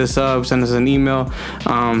 Hit us up, send us an email.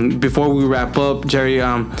 Before we wrap up, Jerry,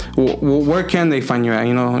 where can they find you at?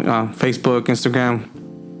 Facebook, Instagram.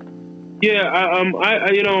 Yeah, I'm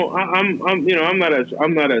not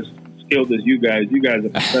as skilled as you guys. You guys are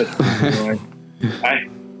professionals.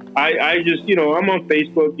 I just, I'm on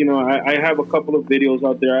Facebook. I have a couple of videos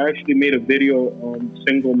out there. I actually made a video on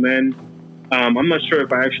single men. I'm not sure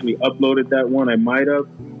if I actually uploaded that one. I might have.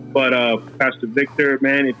 But Pastor Victor,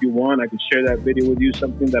 man, if you want, I can share that video with you.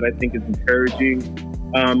 Something that I think is encouraging.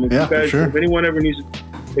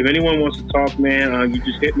 If anyone wants to talk, man, you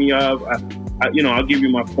just hit me up. I'll give you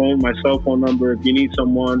my cell phone number. If you need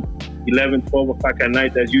someone, 11, 12 o'clock at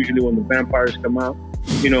night, that's usually when the vampires come out.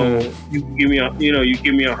 You give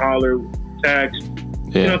me a holler, text.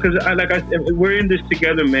 Yeah. Because we're in this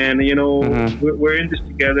together, man. We're in this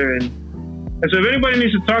together, and so if anybody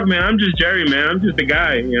needs to talk, man, I'm just Jerry, man. I'm just a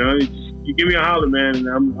guy. You give me a holler, man,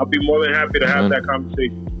 and I'll be more than happy to have that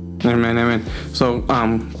conversation. Amen. So,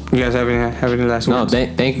 you guys have any last words? No,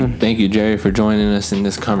 thank you, Jerry, for joining us in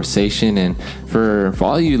this conversation, and for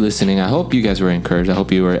all you listening. I hope you guys were encouraged. I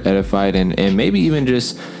hope you were edified, and maybe even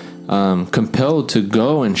just compelled to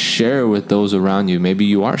go and share with those around you. Maybe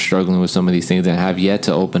you are struggling with some of these things and have yet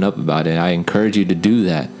to open up about it. I encourage you to do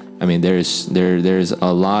that. I mean, there's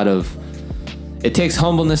a lot of. It takes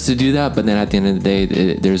humbleness to do that, but then at the end of the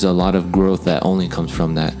day, there's a lot of growth that only comes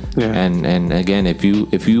from that. Yeah. And again, if you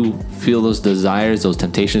feel those desires, those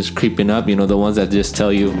temptations creeping up, the ones that just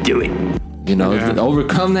tell you, do it.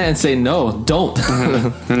 Overcome that and say, no, don't.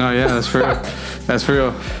 No, yeah, that's for real. That's for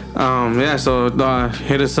real. So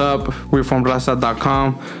hit us up,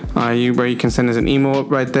 reformedraza.com. Where you can send us an email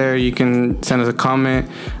right there. You can send us a comment.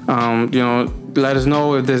 Let us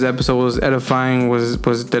know if this episode was edifying. Was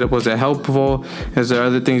it helpful? Is there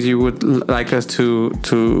other things you would like us to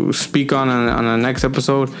speak on the next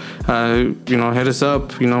episode? Hit us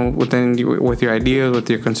up. With your ideas, with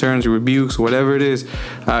your concerns, your rebukes, whatever it is.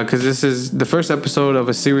 Because this is the first episode of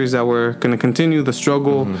a series that we're going to continue the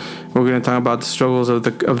struggle. Mm-hmm. We're going to talk about the struggles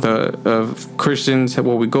of Christians,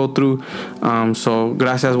 what we go through. So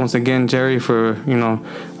gracias once again, Jerry, for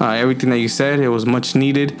everything that you said. It was much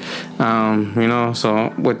needed.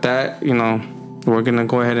 So with that, we're gonna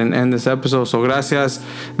go ahead and end this episode. So gracias.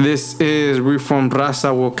 This is Reformed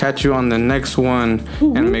Raza. We'll catch you on the next one.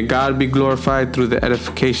 And may God be glorified through the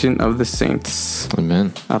edification of the saints.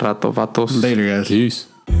 Amen. A rato, vatos. Later, guys. Peace.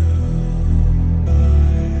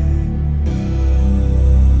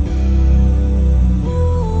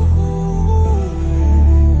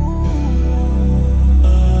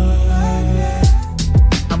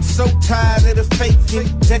 So tired of the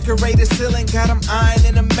faking. Decorated ceiling got them eyeing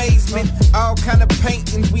in amazement. All kind of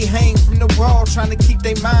paintings we hang from the wall, trying to keep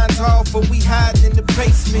their minds off, but we hiding in the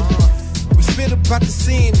basement. We spit about the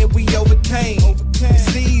sin that we overcame.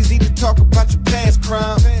 It's easy to talk about your past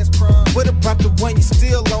crime. What about the one you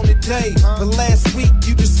still on today? But last week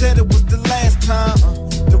you just said it was the last time.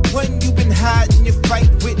 The one you been hiding your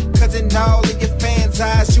fight with, cause in all of your fans'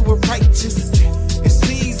 eyes you were righteous. It's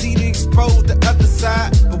easy to expose the other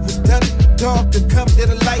side, but what's done in the dark to come to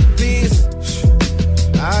the light, biz.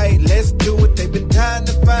 Alright, let's do it. They've been dying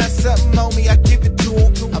to find something on me, I give it to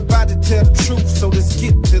them. I'm about to tell the truth, so let's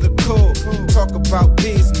get to the core. Talk about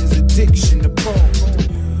business, addiction, the porn.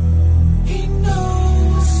 He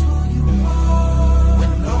knows who you are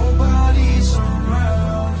when nobody's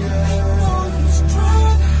around. Yeah. He knows you try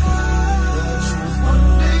to hide the truth. One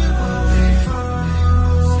day will be found.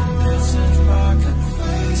 So this is my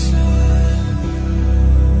confession.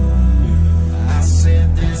 I said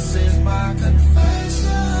this is my confession.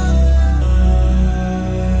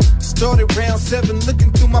 Started round 7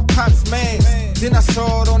 looking through my pop's mask. Then I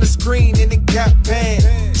saw it on the screen and it got bad.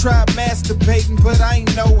 Tried masturbating but I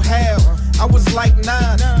ain't know how. I was like 9,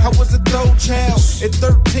 I was a third child. At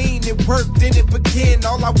 13 it worked, then it began.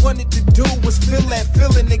 All I wanted to do was feel that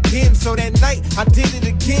feeling again. So that night I did it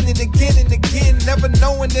again and again and again, never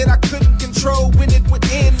knowing that I couldn't control when it would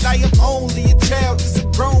end. I am only a child, it's a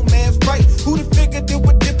grown man's fight. Who'da figured it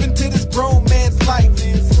would dip into this grown man's life?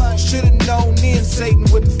 Should've known then Satan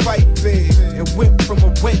wouldn't fight big. It went from a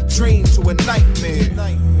wet dream to a nightmare.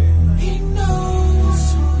 He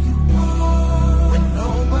knows who you are when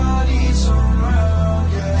nobody's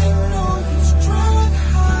around. Yeah. He knows you try to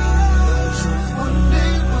hide the truth. One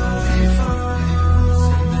day will be found.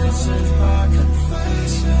 So this is my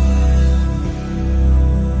confession.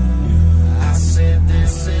 I said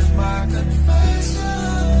this is my confession.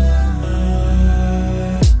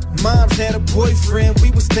 Mom's had a boyfriend,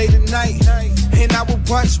 we would stay the night. And I would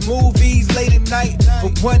watch movies late at night.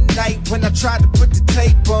 But one night when I tried to put the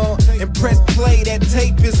tape on and press play, that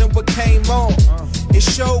tape isn't what came on. It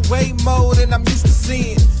showed way more than I'm used to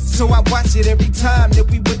seeing. So I watch it every time that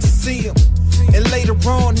we went to see him. And later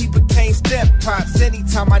on he became step pops.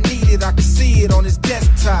 Anytime I needed I could see it on his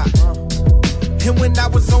desktop. And when I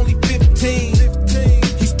was only 15,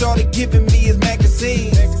 he started giving me his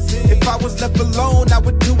magazines. If I was left alone, I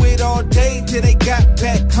would do it all day till they got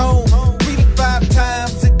back home. 3 to 5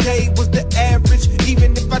 times a day was the average.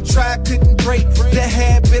 Even if I tried, couldn't break the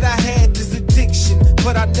habit. I had this addiction,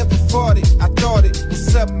 but I never fought it. I thought it was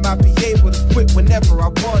something I'd be able to quit whenever I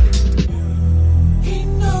wanted. He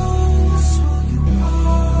knows who you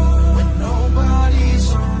are when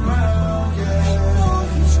nobody's around. Yeah. He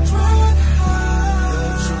knows you try to hide the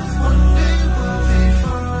truth. One day will be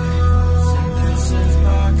found. So this is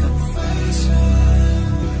my confession.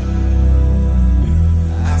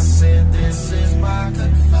 I said this is my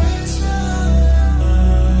confession.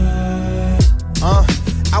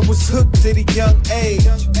 I was hooked at a young age.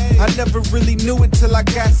 I never really knew it till I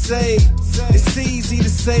got saved. It's easy to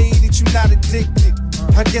say that you're not addicted.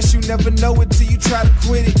 I guess you never know it till you try to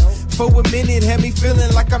quit it. For a minute, had me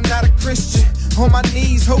feeling like I'm not a Christian. On my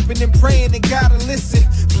knees, hoping and praying and gotta listen.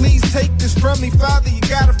 Please take this from me, Father, you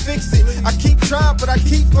gotta fix it. I keep trying, but I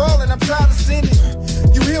keep falling, I'm tired of sinning.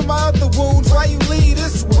 You heal my other wounds, why you leave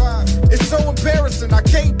this one? It's so embarrassing, I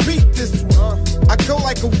can't beat this one. I go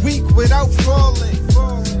like a week without falling.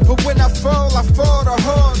 But when I fall the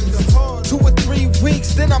hardest. 2 or 3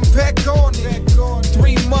 weeks, then I'm back on it.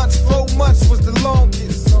 3 months, 4 months was the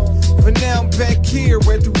longest. But now I'm back here,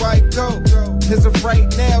 where do I go? As of right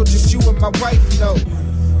now, just you and my wife know.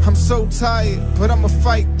 I'm so tired, but I'ma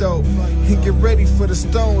fight though. And get ready for the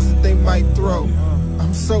stones that they might throw.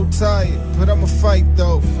 I'm so tired, but I'ma fight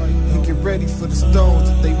though. And get ready for the stones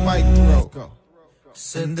that they might throw.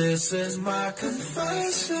 Said this is my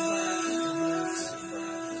confession.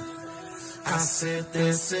 I said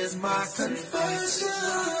this is my confession.